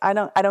 I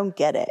don't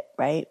get it,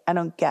 right? I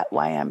don't get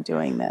why I'm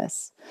doing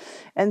this.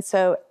 And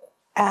so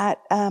at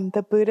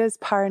the Buddha's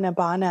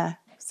parinibbana,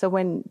 so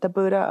when the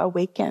Buddha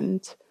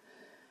awakened,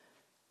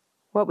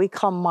 what we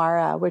call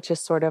Mara, which is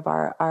sort of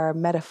our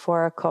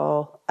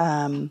metaphorical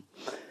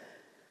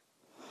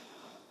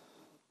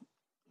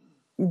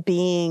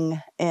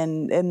being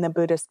in the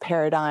Buddhist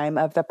paradigm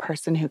of the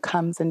person who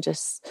comes and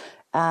just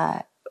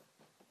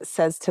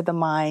says to the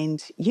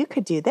mind, you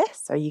could do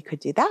this, or you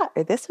could do that,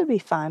 or this would be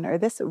fun, or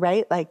this,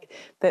 right? Like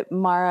that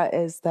Mara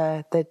is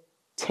the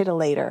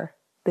titillator,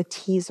 the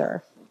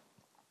teaser,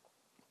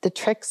 the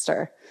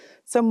trickster.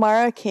 So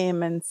Mara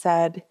came and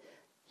said,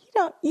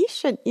 who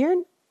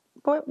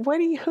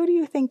do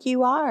you think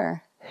you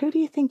are? Who do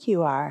you think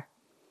you are?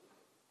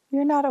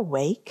 You're not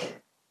awake.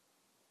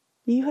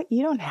 You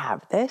don't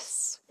have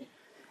this.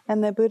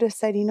 And the Buddha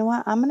said, you know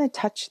what? I'm going to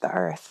touch the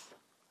earth.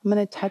 I'm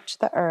going to touch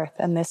the earth,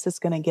 and this is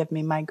going to give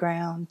me my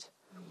ground.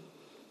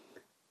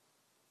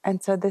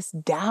 And so this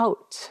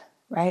doubt,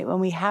 right? When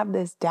we have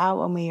this doubt,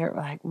 when we are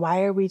like,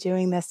 why are we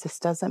doing this? This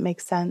doesn't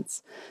make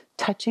sense.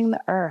 Touching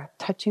the earth,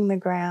 touching the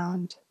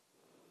ground.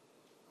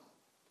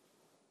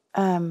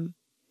 The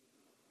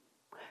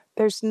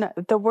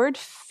word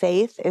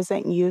faith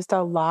isn't used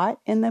a lot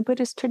in the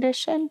Buddhist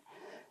tradition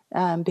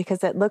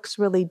because it looks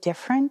really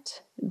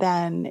different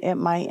than it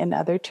might in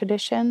other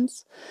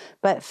traditions.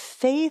 But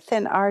faith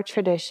in our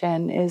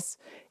tradition is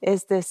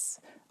this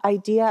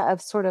idea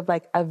of sort of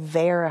like a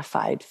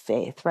verified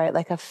faith, right?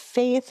 Like a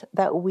faith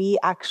that we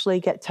actually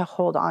get to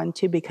hold on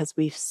to because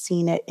we've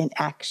seen it in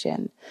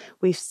action.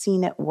 We've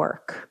seen it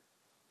work,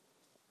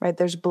 right?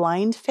 There's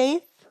blind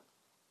faith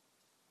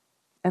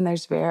and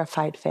there's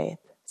verified faith.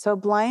 So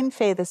blind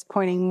faith is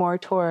pointing more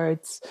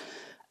towards,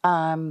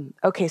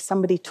 okay,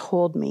 somebody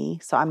told me,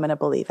 so I'm going to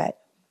believe it.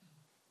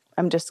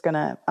 I'm just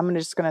gonna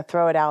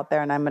throw it out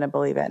there and I'm going to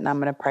believe it and I'm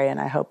going to pray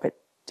and I hope it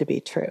to be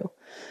true.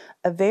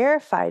 A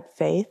verified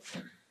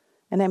faith,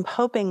 and I'm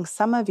hoping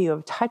some of you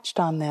have touched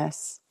on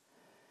this,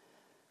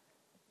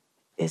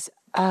 is,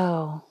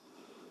 oh,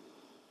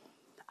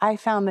 I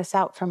found this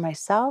out for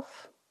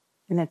myself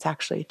and it's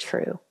actually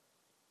true.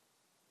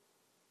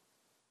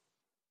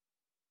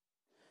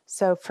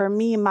 So for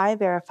me, my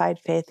verified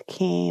faith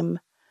came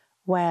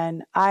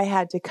when I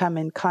had to come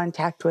in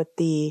contact with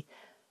the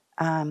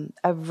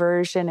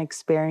aversion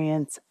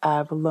experience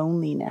of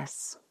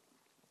loneliness.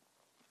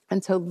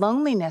 And so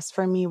loneliness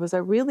for me was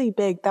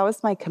that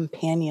was my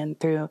companion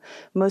through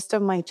most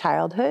of my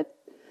childhood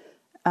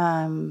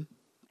and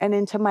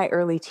into my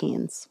early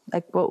teens,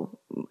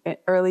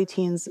 early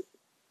teens,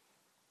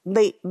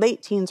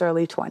 late teens,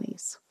 early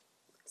 20s.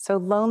 So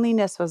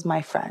loneliness was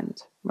my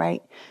friend,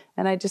 right?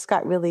 And I just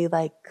got really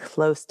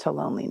close to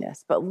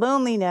loneliness. But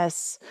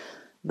loneliness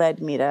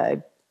led me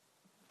to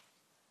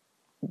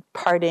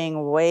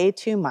partying way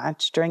too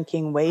much,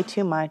 drinking way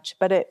too much,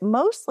 but it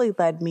mostly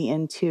led me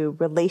into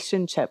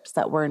relationships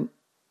that weren't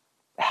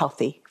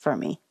healthy for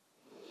me.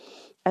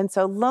 And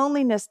so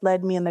loneliness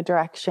led me in the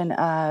direction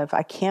of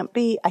I can't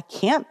be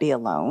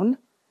alone,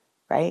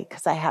 right?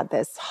 Because I had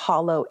this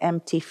hollow,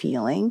 empty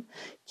feeling.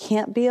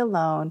 Can't be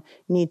alone,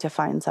 need to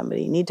find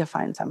somebody, need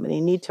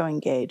to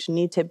engage,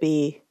 need to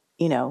be,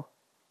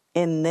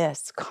 in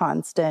this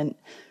constant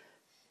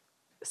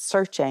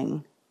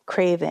searching,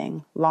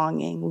 craving,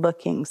 longing,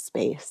 looking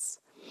space.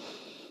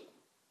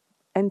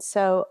 And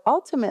so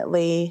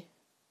ultimately,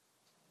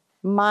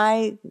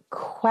 my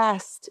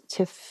quest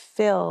to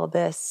fill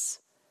this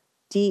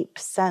deep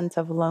sense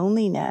of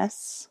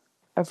loneliness,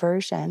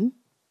 aversion,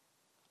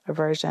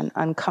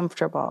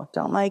 uncomfortable,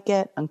 don't like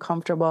it,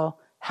 uncomfortable,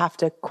 have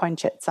to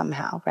quench it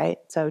somehow, right?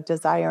 So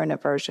desire and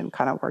aversion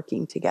kind of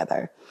working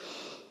together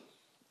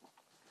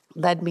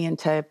led me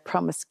into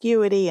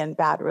promiscuity and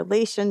bad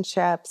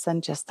relationships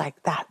and just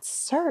that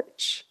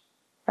search,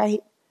 right?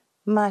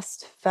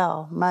 Must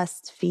fill,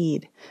 must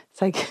feed.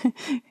 It's like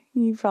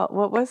you felt,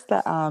 what's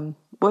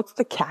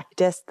the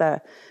cactus,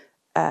 the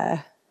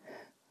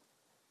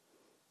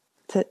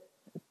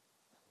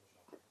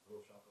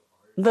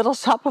Little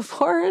Shop of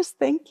Horrors.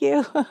 Thank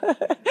you.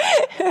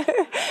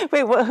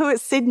 Wait, who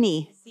is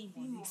Sydney?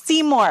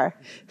 Seymour.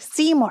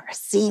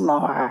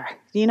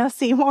 Do you know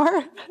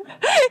Seymour?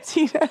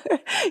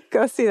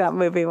 Go see that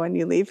movie when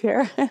you leave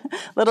here.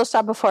 Little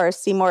Shop of Horrors.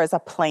 Seymour is a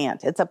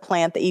plant. It's a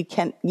plant that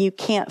you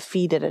can't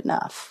feed it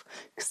enough.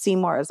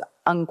 Seymour is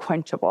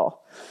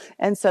unquenchable.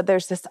 And so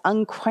there's this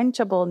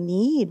unquenchable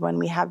need when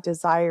we have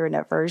desire and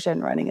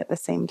aversion running at the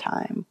same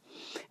time.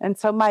 And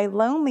so my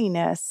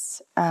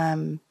loneliness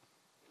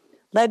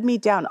led me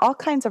down all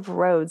kinds of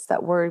roads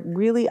that were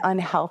really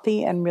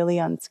unhealthy and really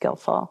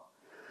unskillful.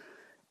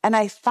 And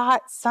I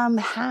thought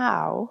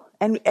somehow,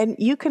 and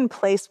you can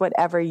place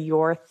whatever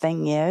your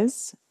thing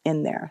is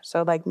in there.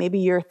 So maybe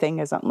your thing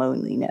isn't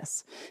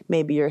loneliness.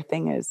 Maybe your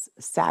thing is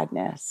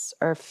sadness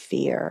or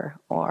fear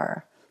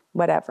or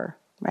whatever,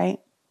 right?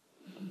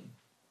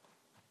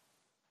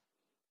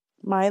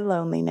 My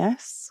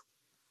loneliness.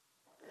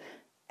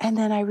 And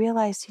then I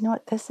realized, you know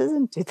what, this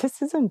isn't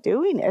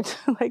doing it.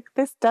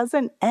 This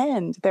doesn't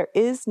end. There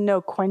is no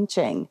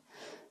quenching.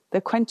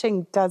 The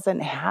quenching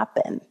doesn't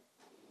happen.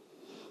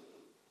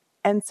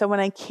 And so when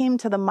I came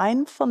to the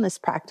mindfulness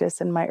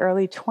practice in my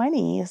early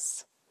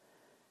 20s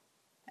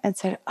and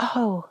said,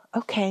 oh,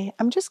 okay,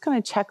 I'm just going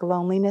to check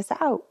loneliness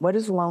out. What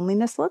does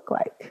loneliness look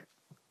like?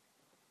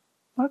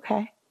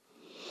 Okay.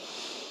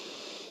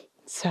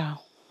 So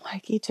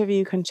each of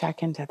you can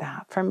check into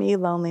that. For me,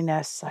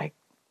 loneliness,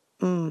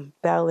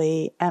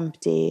 belly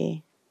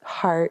empty,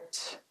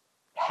 heart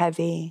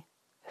heavy,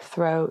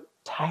 throat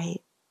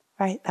tight,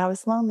 right? That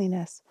was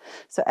loneliness.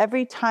 So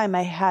every time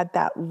I had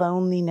that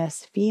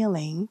loneliness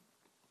feeling,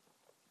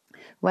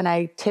 when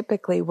I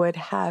typically would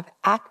have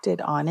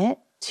acted on it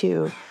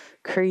to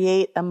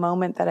create a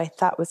moment that I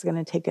thought was going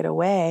to take it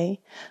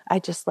away, I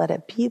just let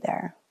it be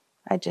there.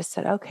 I just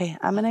said, okay,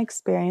 I'm going to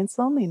experience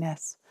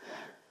loneliness.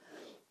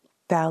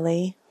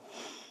 Belly,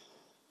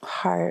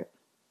 heart,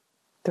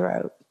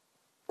 throat.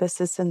 This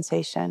is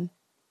sensation.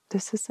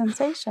 This is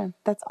sensation.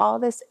 That's all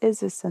this is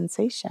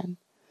sensation.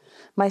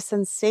 My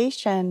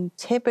sensation,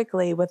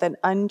 typically with an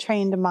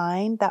untrained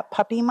mind, that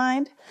puppy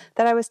mind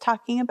that I was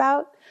talking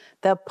about,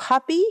 the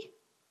puppy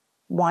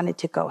wanted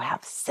to go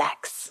have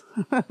sex.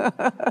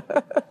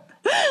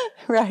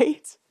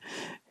 Right?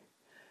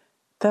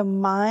 The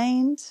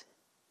mind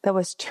that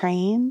was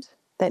trained,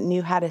 that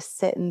knew how to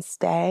sit and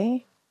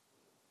stay,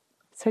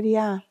 said,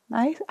 yeah,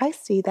 I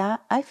see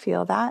that. I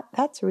feel that.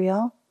 That's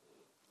real.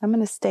 I'm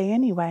going to stay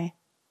anyway.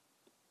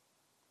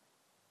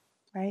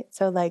 Right?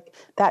 So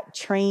that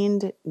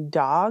trained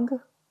dog,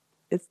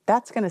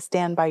 that's going to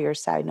stand by your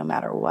side no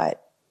matter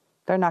what.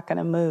 They're not going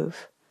to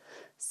move.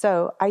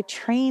 So I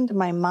trained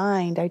my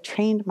mind, I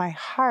trained my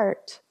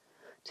heart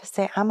to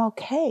say, I'm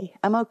okay.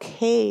 I'm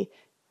okay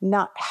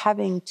not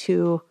having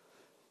to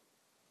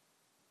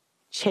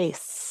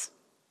chase.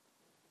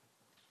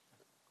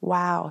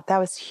 Wow, that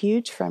was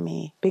huge for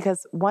me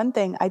because one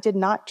thing, I did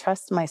not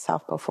trust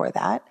myself before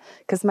that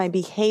because my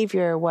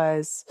behavior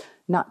was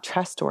not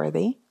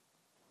trustworthy.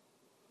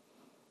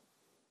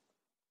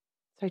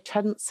 So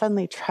I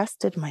suddenly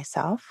trusted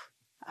myself.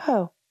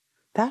 Oh,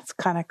 that's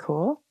kind of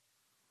cool.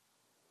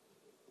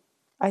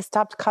 I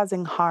stopped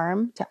causing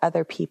harm to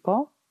other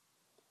people.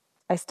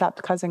 I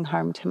stopped causing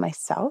harm to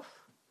myself.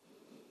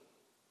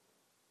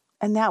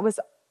 And that was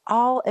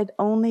all and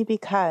only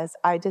because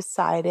I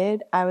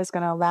decided I was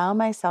going to allow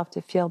myself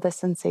to feel the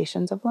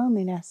sensations of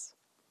loneliness.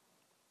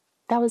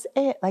 That was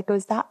it. Like, it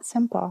was that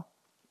simple.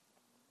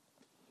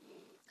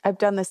 I've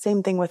done the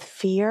same thing with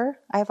fear.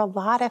 I have a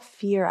lot of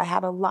fear. I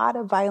had a lot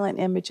of violent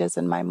images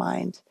in my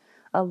mind,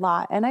 a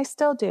lot. And I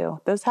still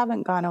do. Those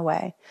haven't gone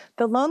away.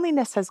 The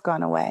loneliness has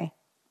gone away,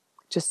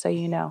 just so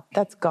you know.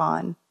 That's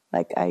gone.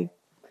 Like, I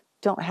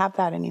don't have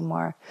that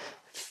anymore.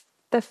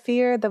 The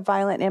fear, the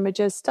violent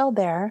images, still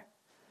there.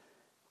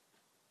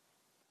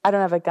 I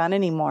don't have a gun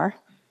anymore.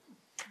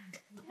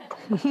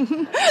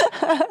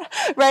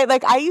 Right?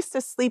 Like, I used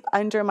to sleep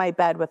under my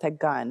bed with a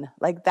gun.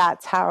 Like,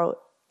 that's how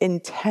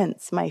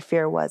intense my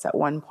fear was at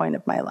one point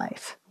of my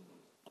life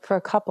for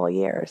a couple of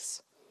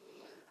years.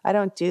 I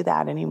don't do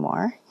that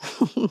anymore.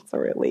 It's a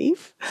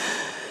relief.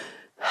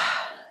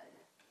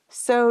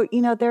 So,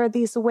 there are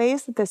these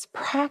ways that this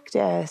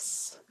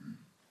practice,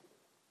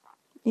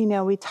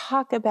 we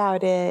talk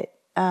about it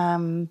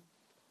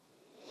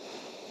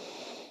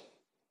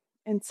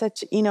in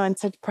such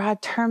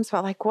broad terms,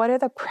 but like, what are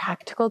the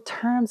practical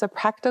terms? The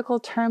practical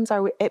terms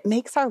are, it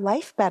makes our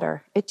life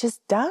better. It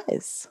just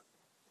does.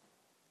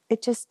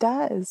 It just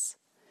does.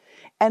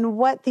 And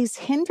what these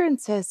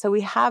hindrances, so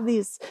we have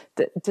these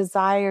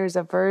desires,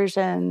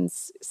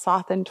 aversions,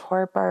 sloth and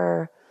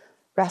torpor,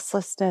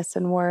 restlessness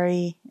and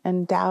worry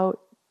and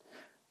doubt.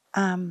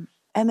 And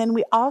then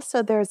we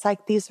also, there's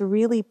like these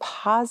really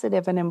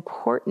positive and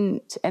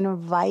important and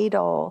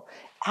vital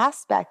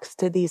aspects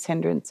to these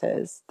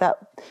hindrances that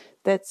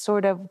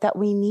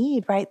we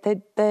need, right?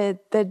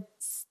 The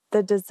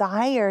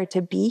desire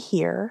to be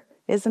here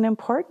is an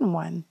important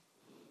one.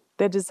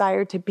 The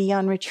desire to be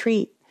on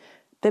retreat,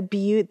 the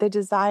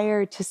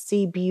desire to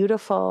see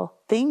beautiful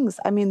things.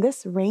 I mean,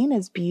 this rain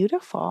is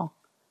beautiful,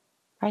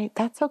 right?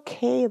 That's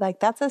okay.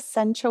 Like, that's a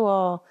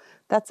sensual.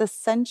 I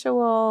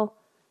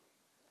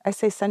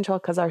say sensual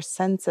because our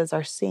senses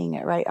are seeing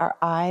it, right? Our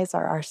eyes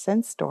are our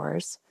sense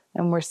doors,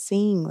 and we're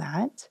seeing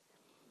that.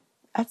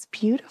 That's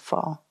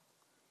beautiful.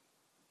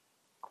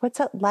 What's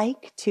it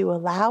like to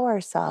allow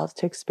ourselves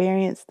to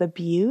experience the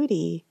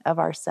beauty of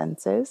our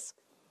senses,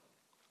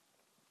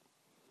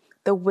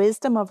 the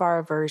wisdom of our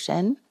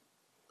aversion,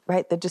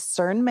 right? The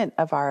discernment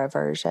of our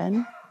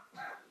aversion.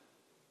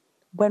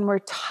 When we're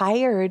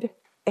tired,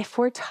 if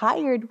we're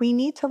tired, we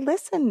need to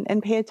listen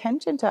and pay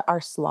attention to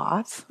our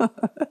sloth,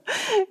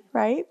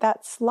 right?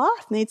 That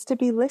sloth needs to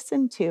be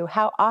listened to.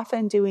 How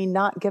often do we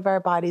not give our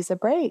bodies a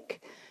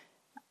break?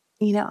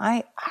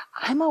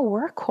 I'm a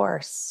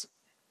workhorse.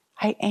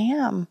 I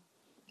am.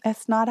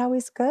 It's not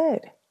always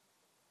good.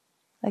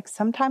 Like,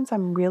 sometimes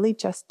I'm really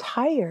just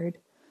tired.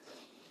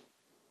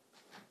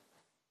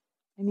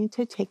 I need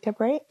to take a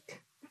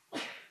break.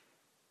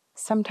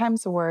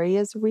 Sometimes worry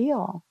is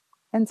real,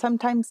 and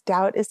sometimes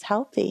doubt is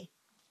healthy,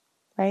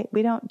 right?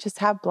 We don't just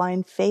have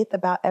blind faith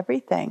about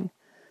everything.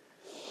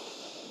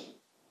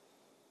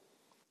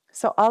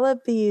 So all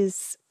of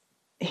these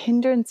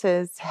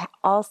hindrances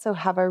also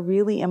have a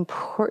really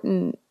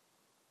important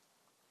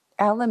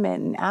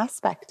element and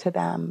aspect to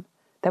them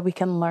that we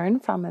can learn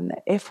from. And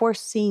if we're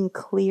seeing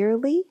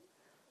clearly,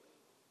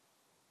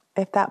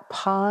 if that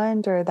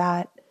pond or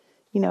that,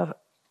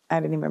 I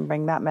didn't even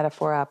bring that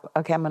metaphor up.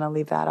 Okay, I'm going to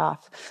leave that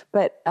off.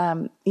 But,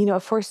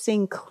 if we're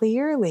seeing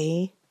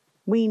clearly,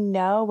 we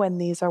know when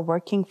these are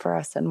working for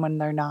us and when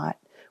they're not.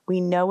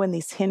 We know when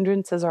these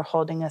hindrances are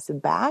holding us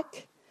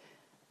back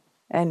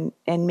and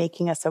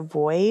making us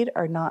avoid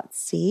or not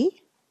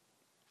see,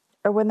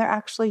 or when they're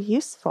actually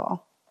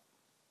useful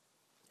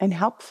and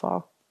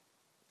helpful.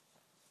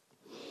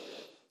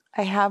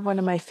 I have one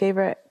of my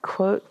favorite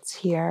quotes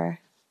here.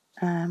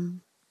 So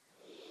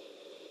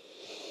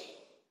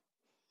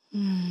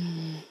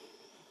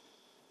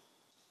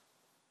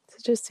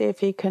just see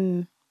if you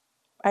can,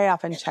 I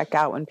often check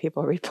out when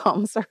people read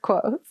poems or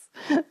quotes.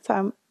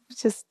 So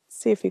just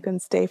see if you can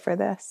stay for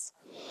this.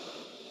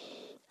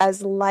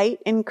 As light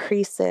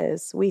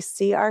increases, we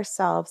see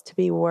ourselves to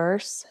be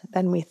worse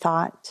than we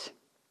thought.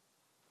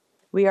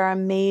 We are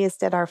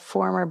amazed at our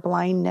former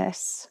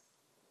blindness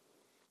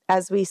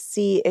as we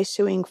see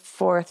issuing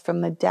forth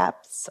from the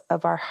depths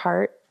of our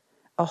heart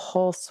a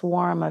whole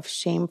swarm of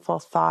shameful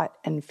thought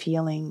and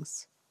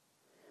feelings.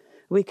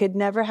 We could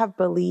never have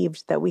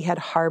believed that we had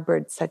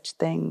harbored such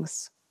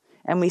things,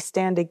 and we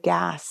stand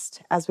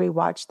aghast as we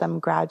watch them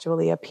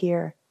gradually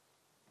appear.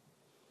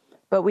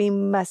 But we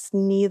must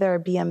neither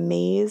be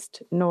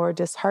amazed nor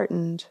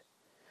disheartened.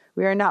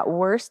 We are not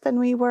worse than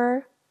we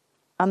were.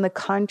 On the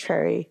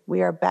contrary,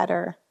 we are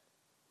better.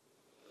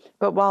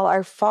 But while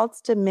our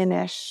faults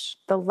diminish,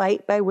 the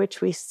light by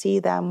which we see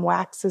them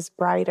waxes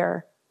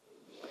brighter,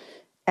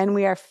 and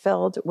we are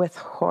filled with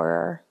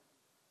horror.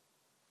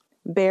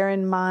 Bear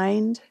in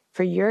mind,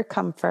 for your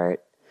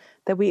comfort,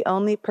 that we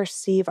only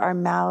perceive our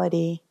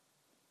malady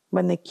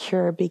when the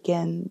cure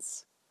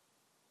begins.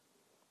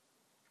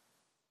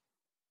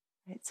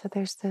 Right, so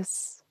there's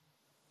this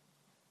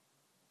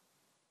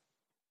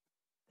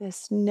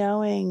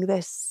knowing,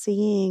 this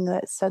seeing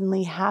that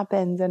suddenly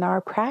happens in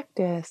our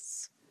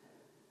practice,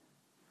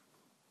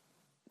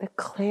 the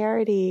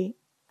clarity,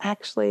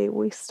 actually,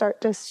 we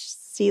start to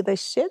see the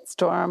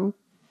shitstorm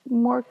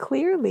more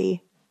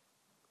clearly,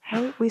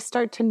 right? We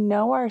start to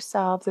know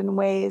ourselves in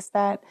ways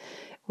that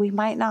we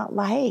might not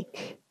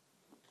like.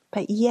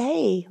 But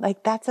yay,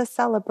 like that's a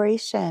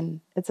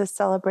celebration. It's a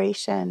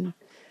celebration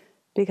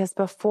because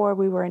before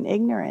we were in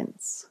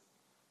ignorance.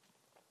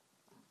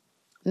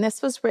 And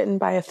this was written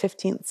by a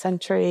 15th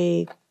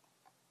century,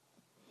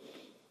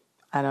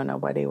 I don't know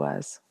what he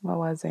was. What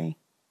was he?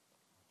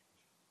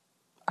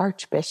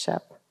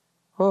 Archbishop.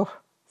 Oh,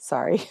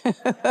 sorry. He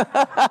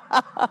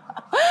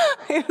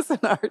was an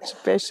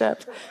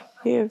archbishop.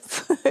 He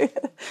was a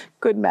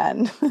good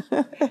man.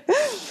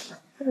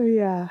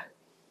 Yeah.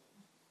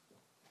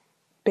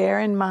 Bear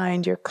in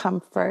mind your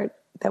comfort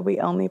that we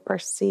only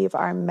perceive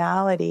our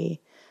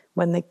malady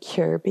when the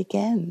cure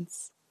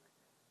begins,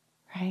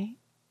 right?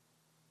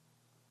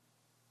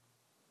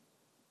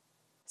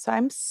 So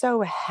I'm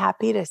so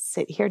happy to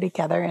sit here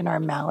together in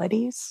our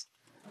maladies.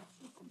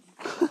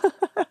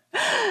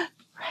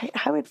 Right?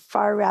 I would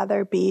far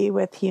rather be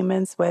with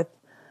humans with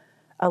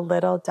a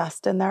little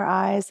dust in their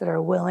eyes that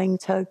are willing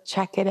to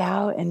check it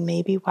out and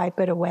maybe wipe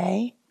it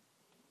away.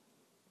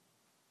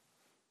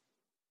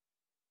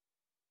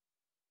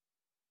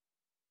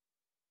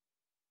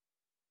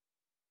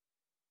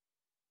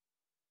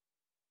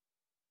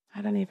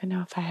 I don't even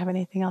know if I have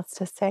anything else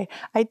to say.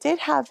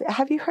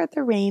 Have you heard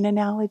the rain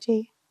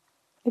analogy?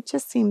 It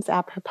just seems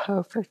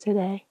apropos for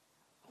today,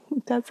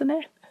 doesn't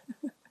it?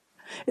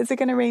 Is it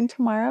going to rain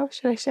tomorrow?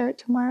 Should I share it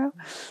tomorrow?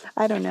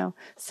 I don't know.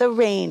 So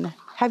rain.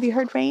 Have you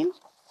heard rain?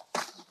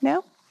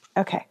 No?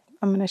 Okay.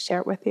 I'm going to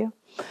share it with you.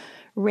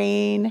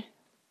 Rain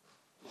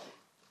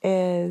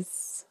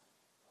is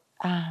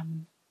what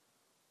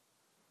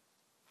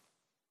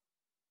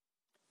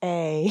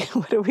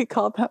do we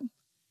call them?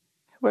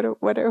 What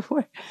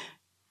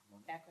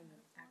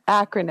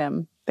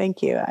acronym.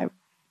 Thank you.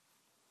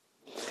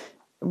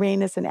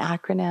 RAIN is an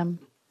acronym.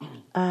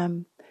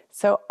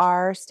 So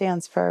R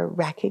stands for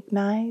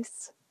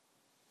recognize.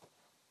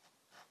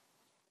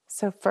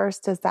 So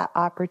first is that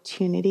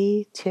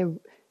opportunity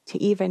to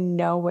even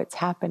know what's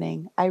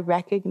happening. I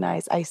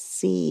recognize, I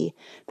see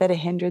that a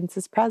hindrance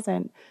is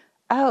present.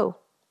 Oh,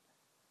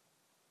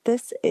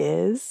 this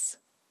is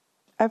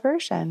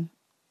aversion.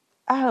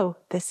 Oh,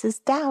 this is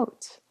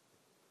doubt.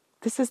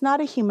 This is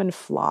not a human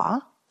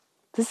flaw.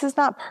 This is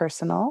not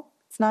personal.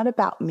 It's not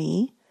about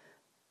me.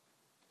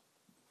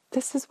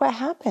 This is what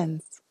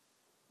happens.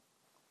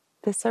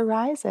 This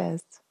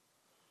arises.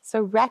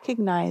 So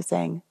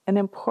recognizing an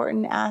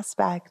important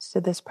aspect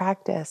to this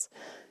practice.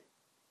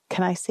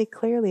 Can I see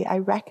clearly? I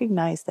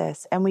recognize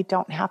this, and we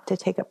don't have to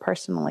take it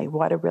personally.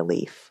 What a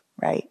relief,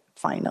 right?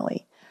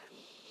 Finally.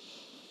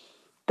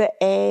 The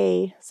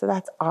A, so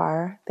that's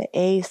R. The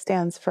A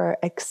stands for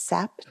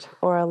accept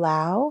or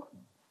allow.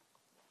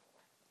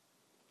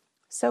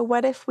 So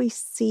what if we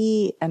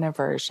see an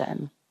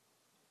aversion,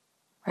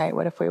 right?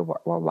 What if we're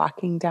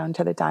walking down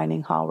to the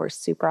dining hall, we're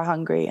super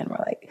hungry, and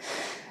we're like,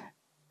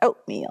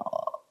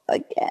 oatmeal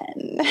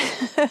again,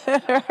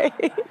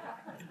 right?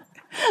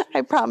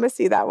 I promise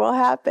you that will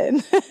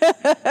happen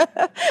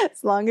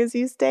as long as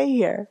you stay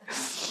here.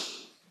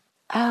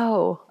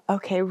 Oh,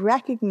 okay.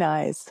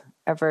 Recognize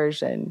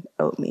aversion,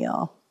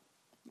 oatmeal.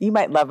 You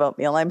might love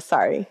oatmeal. I'm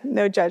sorry.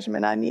 No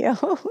judgment on you.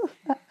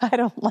 I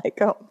don't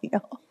like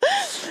oatmeal.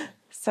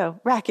 So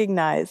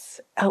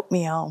recognize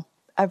oatmeal,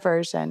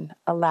 aversion,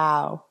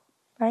 allow,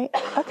 right?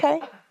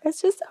 Okay.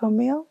 It's just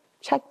oatmeal.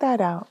 Check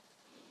that out.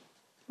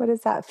 What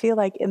does that feel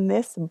like in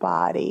this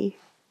body?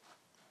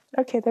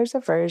 Okay, there's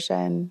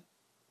aversion,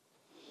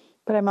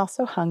 but I'm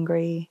also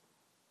hungry.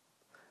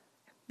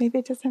 Maybe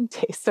it doesn't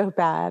taste so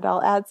bad.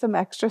 I'll add some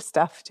extra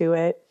stuff to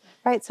it,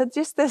 right? So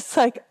just this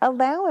like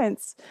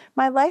allowance.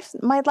 My life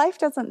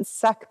doesn't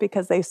suck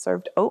because they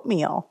served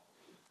oatmeal.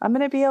 I'm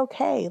going to be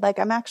okay. Like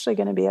I'm actually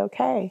going to be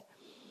okay.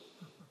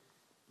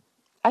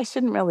 I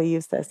shouldn't really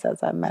use this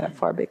as a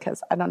metaphor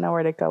because I don't know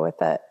where to go with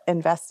the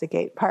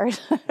investigate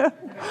part.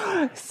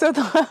 So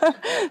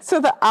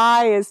the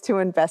I is to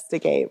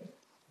investigate,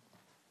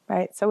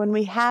 right? So when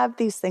we have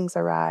these things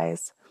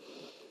arise,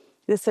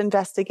 this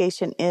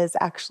investigation is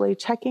actually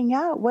checking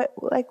out why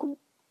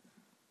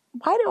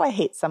do I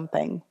hate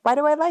something? Why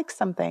do I like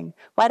something?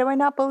 Why do I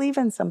not believe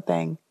in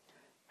something?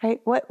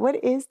 Right?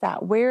 What is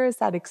that? Where is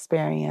that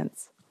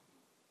experience?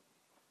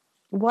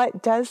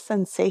 What does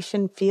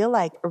sensation feel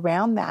like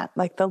around that?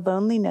 Like the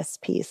loneliness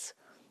piece.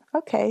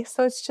 Okay,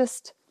 so it's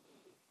just,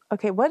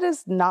 okay, what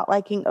is not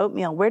liking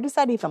oatmeal? Where does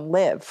that even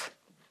live?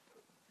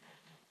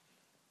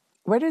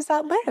 Where does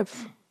that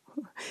live?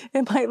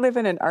 It might live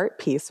in an art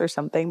piece or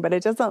something, but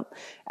it doesn't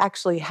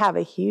actually have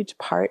a huge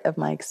part of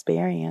my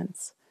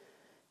experience.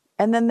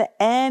 And then the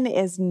N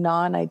is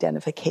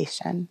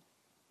non-identification.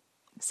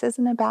 This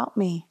isn't about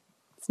me.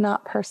 It's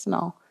not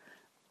personal.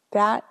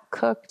 That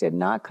cook did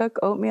not cook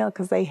oatmeal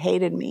because they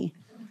hated me.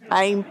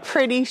 I'm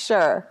pretty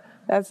sure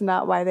that's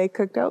not why they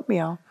cooked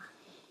oatmeal.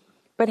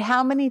 But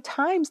how many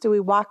times do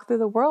we walk through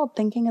the world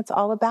thinking it's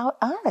all about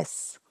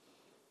us?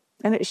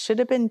 And it should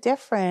have been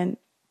different.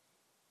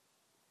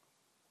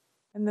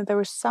 And that there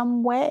was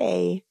some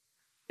way,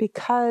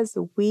 because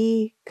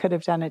we could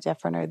have done it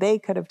different, or they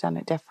could have done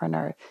it different,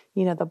 or,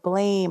 the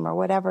blame or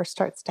whatever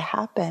starts to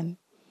happen.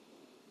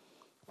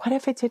 What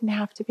if it didn't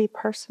have to be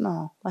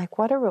personal? Like,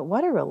 what a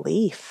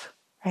relief,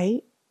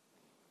 right?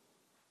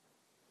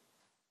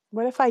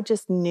 What if I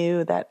just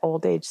knew that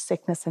old age,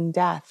 sickness, and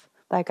death,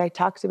 like I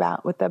talked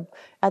about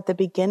at the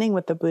beginning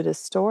with the Buddha's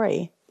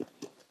story,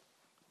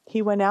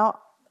 he went out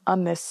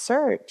on this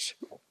search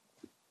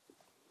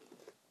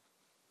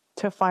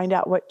to find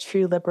out what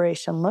true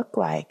liberation looked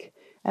like.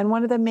 And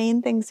one of the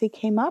main things he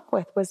came up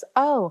with was,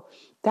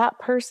 that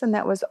person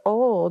that was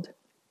old,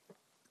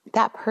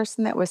 that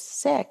person that was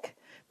sick,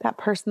 that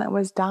person that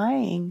was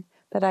dying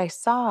that I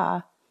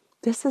saw,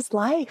 this is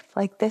life.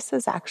 Like, this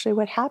is actually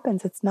what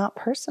happens. It's not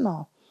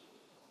personal.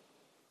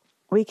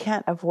 We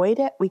can't avoid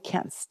it. We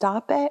can't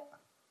stop it.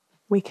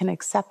 We can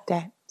accept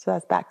it. So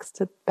that's back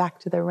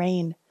to the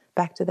rain,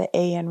 back to the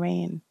A in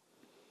rain.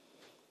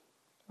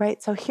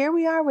 Right? So here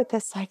we are with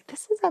this, like,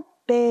 this is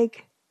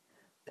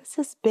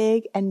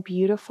big and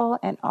beautiful.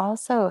 And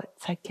also,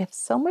 it's like, gives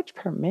so much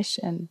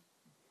permission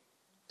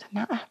to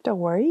not have to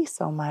worry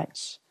so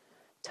much,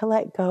 to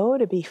let go,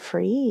 to be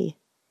free.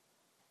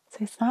 So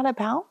it's not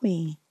about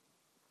me.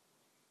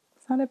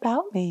 It's not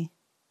about me.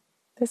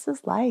 This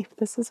is life.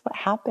 This is what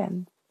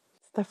happened.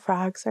 The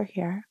frogs are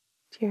here.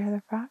 Do you hear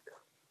the frogs?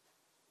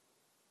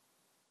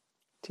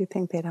 Do you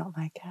think they don't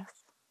like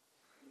us?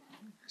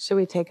 Should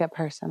we take it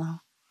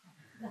personal?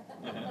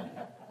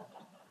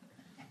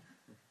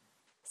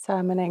 So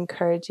I'm going to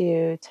encourage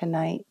you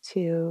tonight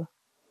to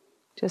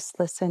just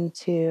listen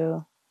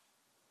to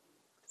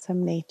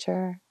some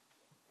nature.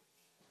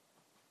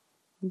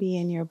 Be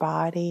in your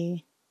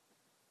body.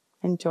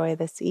 Enjoy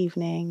this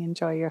evening.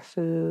 Enjoy your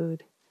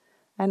food.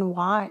 And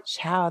watch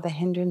how the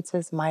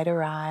hindrances might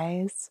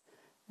arise,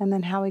 and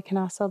then how we can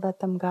also let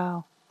them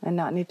go and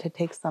not need to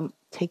take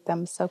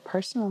them so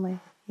personally.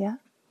 Yeah?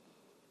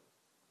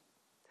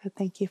 So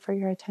thank you for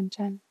your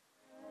attention.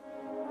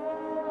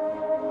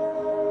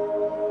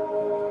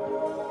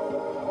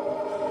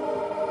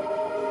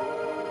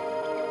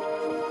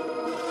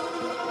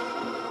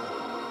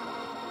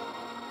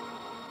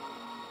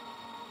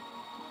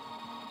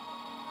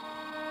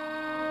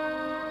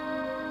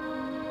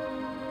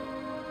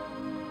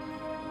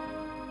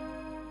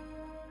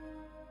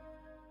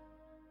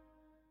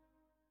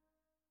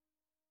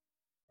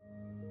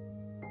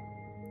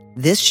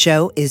 This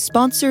show is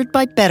sponsored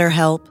by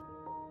BetterHelp.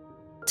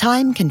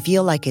 Time can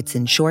feel like it's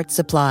in short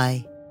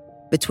supply.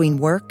 Between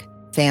work,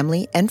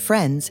 family, and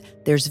friends,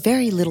 there's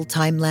very little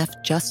time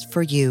left just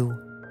for you.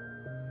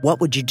 What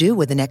would you do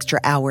with an extra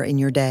hour in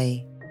your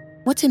day?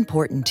 What's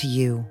important to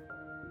you?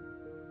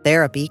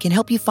 Therapy can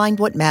help you find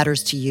what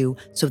matters to you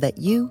so that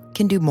you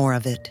can do more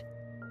of it.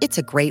 It's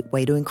a great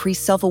way to increase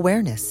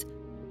self-awareness,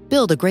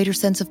 build a greater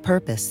sense of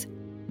purpose,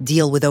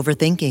 deal with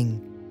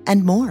overthinking,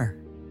 and more.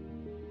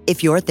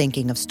 If you're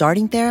thinking of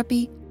starting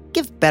therapy,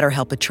 give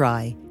BetterHelp a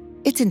try.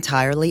 It's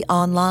entirely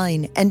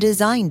online and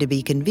designed to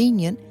be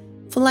convenient,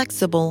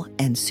 flexible,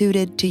 and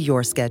suited to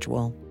your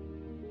schedule.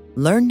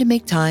 Learn to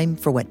make time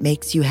for what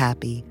makes you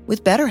happy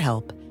with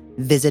BetterHelp.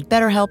 Visit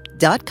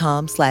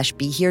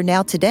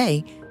BetterHelp.com/BeHereNow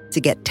today to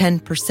get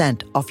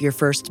 10% off your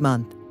first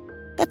month.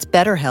 That's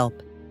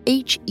BetterHelp,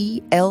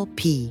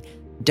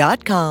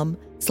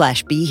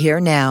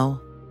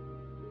 HELP.com/BeHereNow.